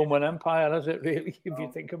since the Roman Empire, has it really, if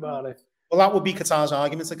you think about it? Well, that would be Qatar's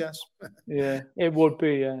argument, I guess. Yeah, it would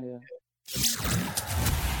be, yeah.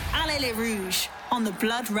 Allez Les Rouges on the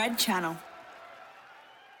Blood Red Channel.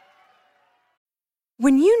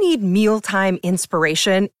 When you need mealtime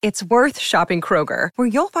inspiration, it's worth shopping Kroger, where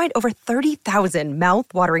you'll find over 30,000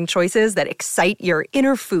 mouth-watering choices that excite your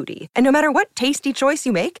inner foodie. And no matter what tasty choice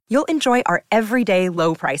you make, you'll enjoy our everyday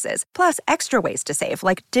low prices, plus extra ways to save,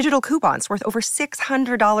 like digital coupons worth over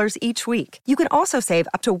 $600 each week. You can also save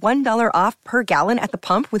up to $1 off per gallon at the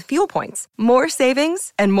pump with fuel points. More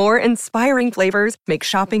savings and more inspiring flavors make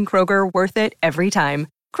shopping Kroger worth it every time.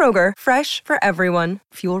 Kroger, fresh for everyone.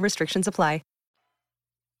 Fuel restrictions apply.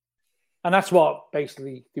 And that's what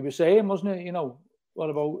basically they were saying, wasn't it? You know,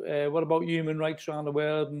 what about human rights around the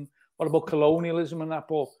world, and what about colonialism and that?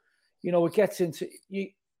 But you know, it gets into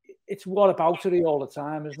it's whataboutery all the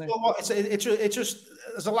time, isn't it? You know what? It's just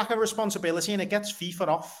there's a lack of responsibility, and it gets FIFA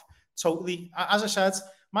off totally. As I said,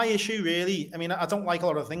 my issue really, I mean, I don't like a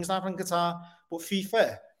lot of things that happen in Qatar, but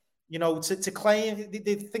FIFA, you know, to claim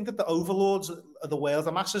they think that the overlords of the world,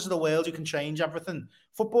 the masters of the world, who can change everything.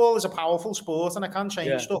 Football is a powerful sport, and it can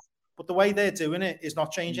change stuff. But the way they're doing it is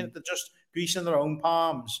not changing it. They're just greasing their own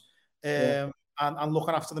palms and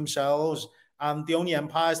looking after themselves. And the only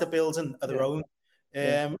empires they're building are their own.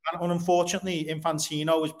 And unfortunately,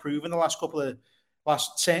 Infantino has proven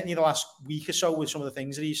certainly the last week or so with some of the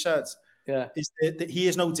things that he said, is that he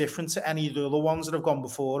is no different to any of the other ones that have gone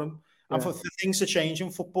before him. And for things to change in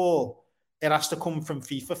football, it has to come from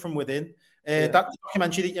FIFA, from within. That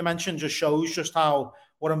documentary that you mentioned just shows just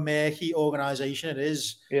what a murky organisation it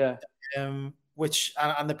is. Which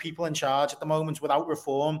and the people in charge at the moment, without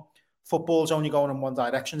reform, football's only going in one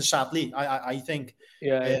direction. Sadly, I think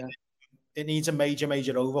it needs a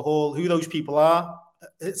major overhaul. Who those people are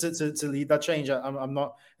to lead that change, I'm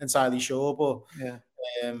not entirely sure. But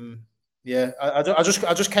I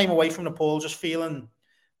just came away from Nepal just feeling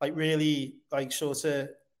like really like sort of.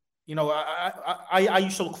 You know, I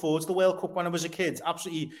used to look forward to the World Cup when I was a kid.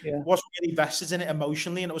 Absolutely wasn't really vested in it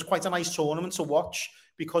emotionally, and it was quite a nice tournament to watch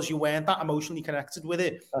because you weren't that emotionally connected with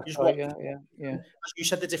it. That's right, yeah. As you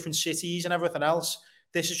said, the different cities and everything else.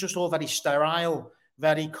 This is just all very sterile,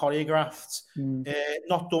 very choreographed,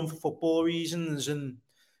 not done for football reasons, and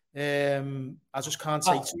I just can't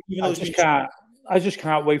take it. I just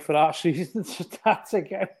can't wait for that season to start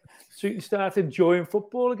again, so you can start enjoying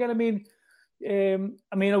football again. I mean,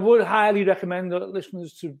 I would highly recommend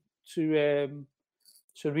listeners to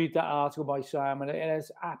read that article by Simon. It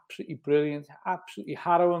is absolutely brilliant, absolutely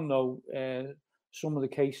harrowing though. Some of the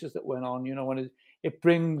cases that went on, you know, and it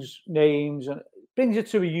brings names and brings it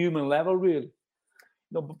to a human level, really.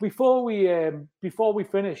 No, but before we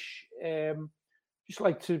finish, just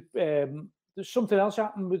like to, there's something else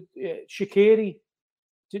happened with Shaqiri.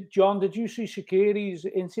 John, did you see Shaqiri's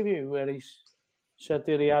interview where he's said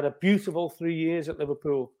that he had a beautiful 3 years at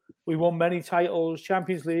Liverpool? We won many titles,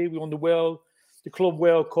 Champions League, we won the Club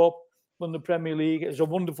World Cup, won the Premier League. It was a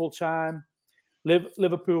wonderful time.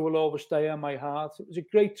 Liverpool will always stay on my heart. It was a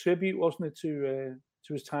great tribute, wasn't it, to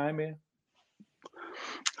his time here?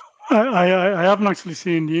 I haven't actually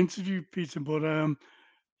seen the interview, Peter, but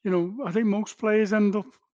you know, I think most players end up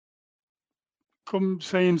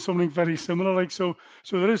saying something very similar. Like so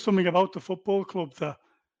there is something about the football club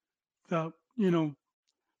that you know,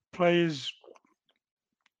 players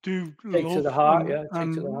do take love to the heart,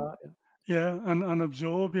 and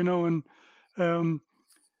absorb, you know, and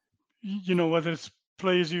you know, whether it's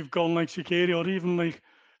players who've gone like Shaqiri or even like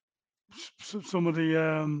some of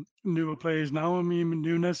the newer players now. I mean,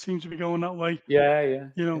 Nunes seems to be going that way.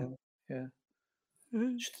 You know,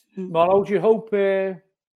 Moro, do you hope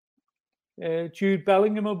Jude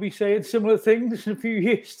Bellingham will be saying similar things in a few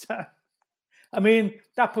years' time? I mean,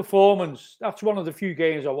 that performance, that's one of the few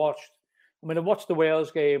games I watched. I mean, I watched the Wales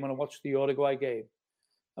game and I watched the Uruguay game.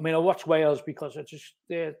 I mean, I watched Wales because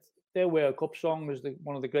their World Cup song is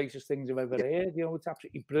one of the greatest things I've ever heard. You know, it's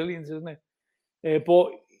absolutely brilliant, isn't it?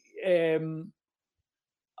 But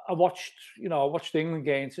I watched the England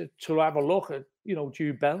game to have a look at, you know,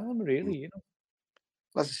 Jude Bellingham, really, you know.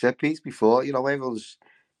 As I said, Pete, before, you know, everyone's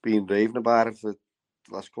been raving about it for the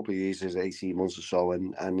last couple of years, 18 months or so,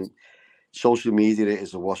 and social media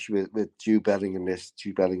is awash with Jude Bellingham this,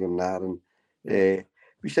 Jude Bellingham that, and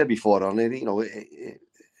we said before on it, you know,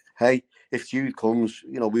 hey, if Jude comes,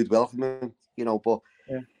 you know, we'd welcome him, you know, but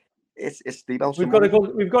it's the amount we've of got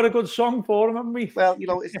money. we've got a good song for him, haven't we? Well,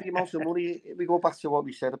 it's the amount of money. We go back to what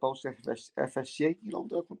we said about FSG.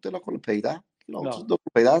 They're not going to pay that. No. They're not going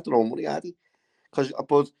to pay that. Their own money, are they?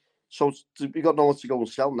 So we got no one to go and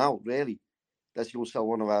sell now. Really, let's go and sell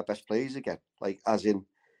one of our best players again. Like as in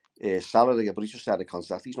salary, but he's just had a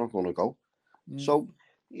contract. He's not going to go. So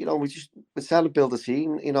we're trying to build a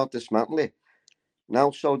team. Dismantle it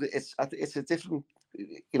now. So it's a different.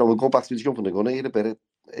 We'll go back to the jumping the gun here a bit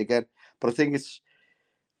again. But I think it's,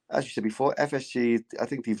 as you said before, FSG, I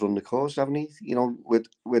think they've run the course, haven't they? With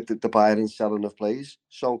the buying and selling of players.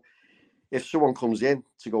 So if someone comes in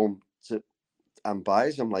to go and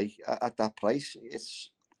buys them like at that price,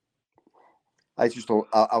 I just don't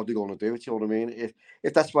how they're going to do it. You know what I mean?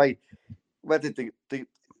 If that's why, whether they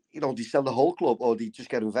sell the whole club or they just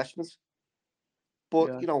get investments.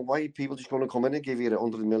 But why are people just going to come in and give you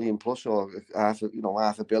 100 million plus or half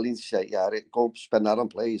a billion to say, yeah, go spend that on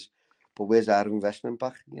players, but where's our investment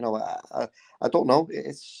back? I don't know.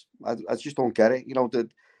 I just don't get it.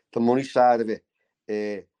 The money side of it.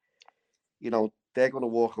 They're going to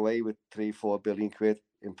walk away with 3-4 billion quid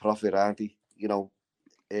in profit, aren't they?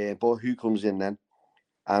 But who comes in then,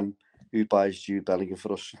 and who buys Jude Bellingham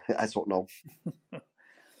for us? I don't know.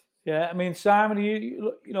 Yeah, I mean, Simon,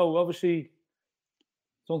 you obviously.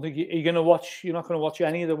 Don't think you're going to watch. You're not going to watch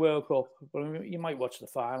any of the World Cup, but you might watch the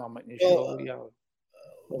final. Mightn't you?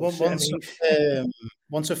 Once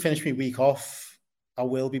I finish my week off, I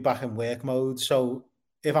will be back in work mode. So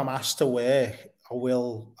if I'm asked to work, I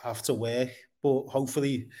will have to work. But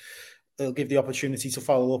hopefully, it'll give the opportunity to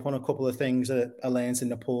follow up on a couple of things that I learned in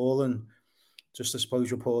Nepal and just, I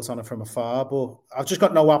suppose, report on it from afar. But I've just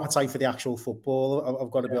got no appetite for the actual football.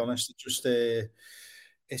 I've got to be honest.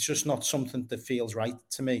 It's just not something that feels right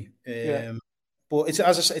to me. But it's,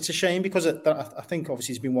 as I say, it's a shame because I think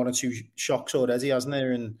obviously there's been 1 or 2 shocks already, hasn't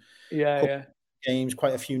there? And games,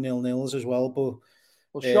 quite a few 0-0s as well.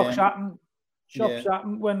 But shocks happen. Shocks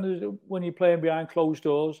happen when you're playing behind closed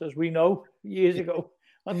doors, as we know years ago.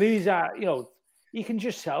 And these are, you can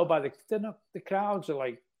just tell by the crowds are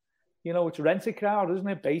like, it's a rented crowd, isn't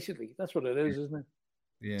it? Basically, that's what it is, isn't it?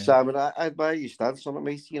 Yeah. Simon, I admire your stance on it,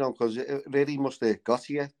 mate. Because it really must have got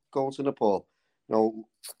you going to Nepal.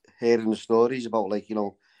 Hearing the stories about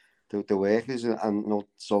the workers and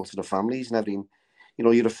talking to the families and everything.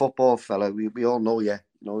 You're a football fella. We all know you.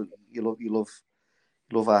 You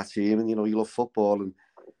love our team and you love football. And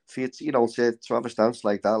for you to have a stance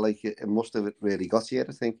like that, it must have really got you,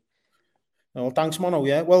 I think. Oh, thanks, Mono.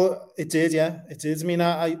 Yeah, well, it did. Yeah, it did. I mean,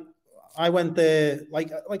 I went there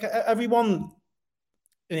like everyone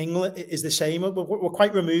in England is the same. We're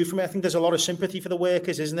quite removed from it. I think there's a lot of sympathy for the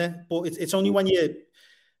workers, isn't it? But it's only when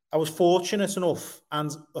I was fortunate enough and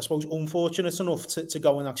I suppose unfortunate enough to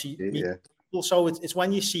go and actually meet people. So it's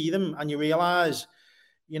when you see them and you realise,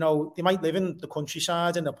 they might live in the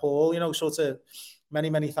countryside in Nepal, sort of many,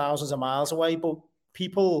 many thousands of miles away, but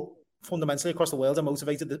people fundamentally across the world are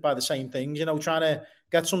motivated by the same things, trying to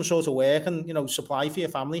get some sort of work and, supply for your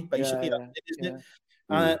family, basically, isn't it?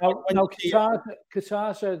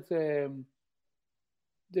 Qatar said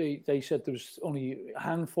they said there was only a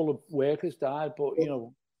handful of workers died, but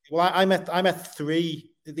Well, I met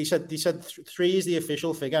 3. They said 3 is the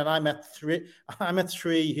official figure, and I met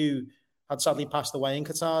 3 who had sadly passed away in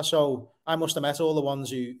Qatar. So I must have met all the ones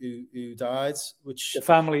who died, which the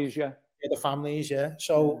families, the families,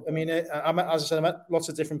 So I mean, as I said, I met lots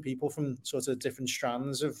of different people from sort of different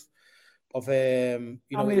strands of.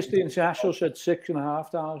 Amnesty International said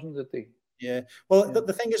 6,500 did they? Yeah. Well,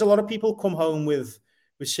 the thing is, a lot of people come home with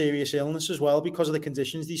serious illness as well because of the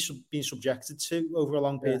conditions they've been subjected to over a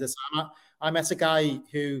long period of time. I met a guy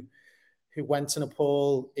who went to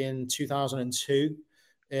Nepal in 2002.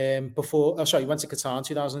 He went to Qatar in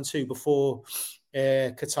 2002 before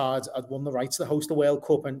Qatar had won the right to host the World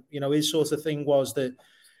Cup, and his sort of thing was that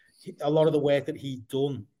a lot of the work that he'd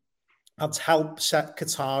done had helped set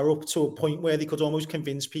Qatar up to a point where they could almost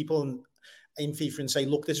convince people in FIFA and say,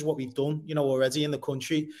 look, this is what we've done, already in the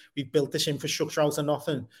country. We've built this infrastructure out of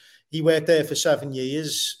nothing. He worked there for 7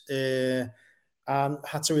 years and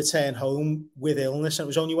had to return home with illness. And it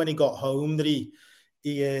was only when he got home that he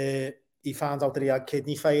found out that he had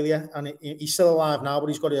kidney failure. And he's still alive now, but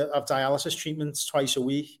he's got to have dialysis treatments twice a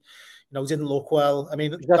week. He didn't look well. I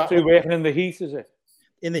mean, is that through working in the heat, is it?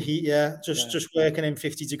 In the heat, just working in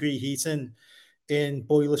 50-degree heating in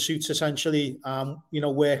boiler suits, essentially,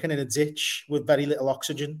 working in a ditch with very little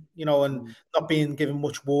oxygen, and not being given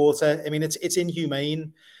much water. I mean, it's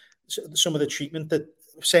inhumane, some of the treatment that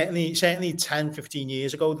certainly 10, 15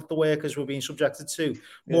 years ago that the workers were being subjected to.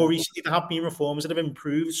 More recently, there have been reforms that have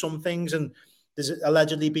improved some things, and there's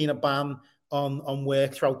allegedly been a ban on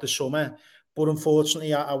work throughout the summer. But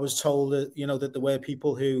unfortunately, I was told that, that there were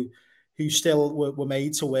people who still were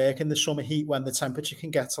made to work in the summer heat when the temperature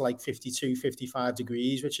can get to like 52, 55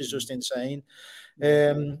 degrees, which is just insane.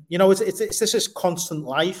 It's this constant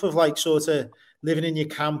life of like sort of living in your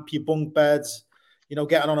camp, your bunk beds,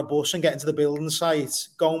 getting on a bus and getting to the building site,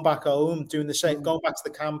 going back home, doing the same, going back to the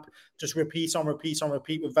camp, just repeat on repeat on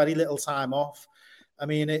repeat with very little time off. I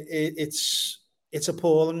mean, it's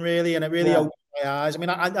appalling, really, and it really opened my eyes. I mean,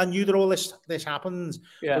 I knew that all this happens,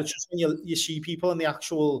 but it's just when you see people and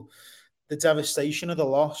the devastation of the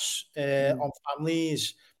loss on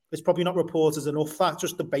families, it's probably not reported enough. That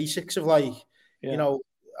just the basics of like,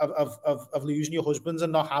 of losing your husband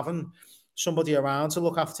and not having somebody around to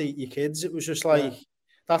look after your kids. It was just like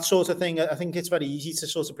that sort of thing. I think it's very easy to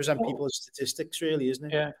sort of present people as statistics, really, isn't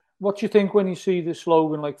it? Yeah. What do you think when you see the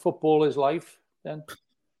slogan like "football is life"? Then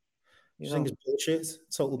I think it's bullshit.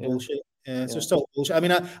 Total bullshit. Yeah, it's just total bullshit. I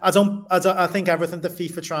mean, I think everything that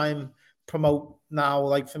FIFA try and promote now,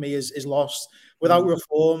 like for me, is lost. Without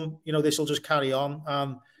reform, this will just carry on.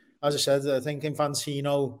 As I said, I think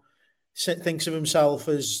Infantino thinks of himself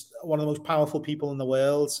as one of the most powerful people in the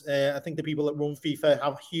world. I think the people that run FIFA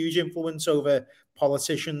have huge influence over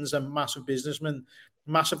politicians and massive businessmen,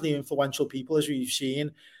 massively influential people, as we've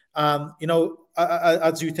seen.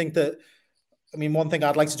 I do think that. I mean, one thing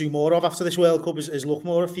I'd like to do more of after this World Cup is look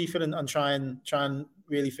more at FIFA and try and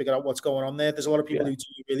really figure out what's going on there. There's a lot of people who do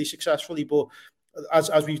it really successfully, but as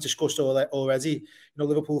we've discussed already,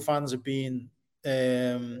 Liverpool fans have been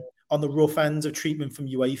on the rough end of treatment from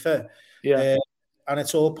UEFA. And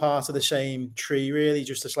it's all part of the same tree, really,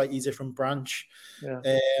 just a slightly different branch.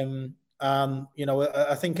 I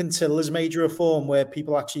think until there's major reform where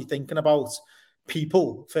people are actually thinking about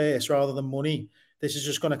people first rather than money, this is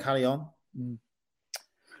just going to carry on.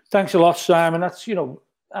 Thanks a lot, Simon. That's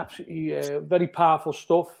absolutely very powerful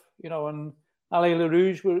stuff. And Allez Le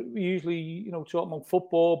Rouge, we're usually talking about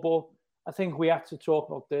football, but I think we have to talk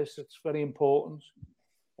about this. It's very important.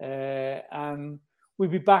 And we'll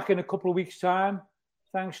be back in a couple of weeks' time.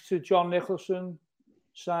 Thanks to John Nicholson,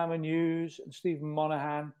 Simon Hughes, and Stephen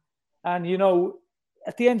Monaghan. And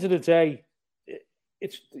at the end of the day,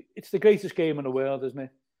 it's the greatest game in the world, isn't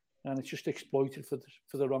it? And it's just exploited for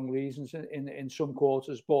the wrong reasons in some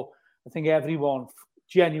quarters. But I think everyone,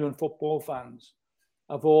 genuine football fans,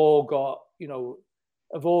 have all got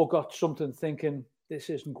something thinking,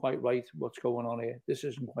 this isn't quite right, what's going on here. This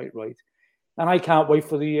isn't quite right. And I can't wait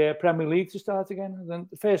for the Premier League to start again. And then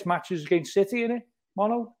the first match is against City, innit,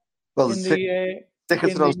 Mono? Well,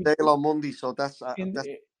 tickets are on sale on Monday, so that's in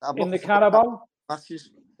the Carabao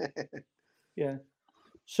matches. Yeah.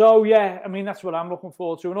 So, I mean, that's what I'm looking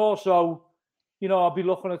forward to. And also, I'll be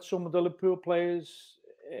looking at some of the Liverpool players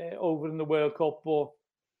over in the World Cup, but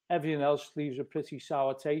everything else leaves a pretty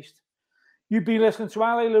sour taste. You've been listening to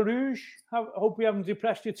Allez Le Rouge. I hope we haven't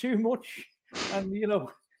depressed you too much. And,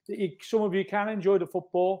 some of you can enjoy the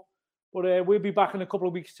football. But we'll be back in a couple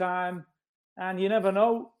of weeks' time. And you never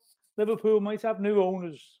know, Liverpool might have new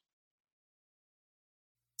owners.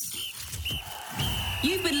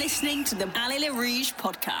 You've been listening to the Allez Le Rouge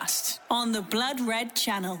podcast on the Blood Red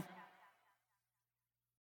channel.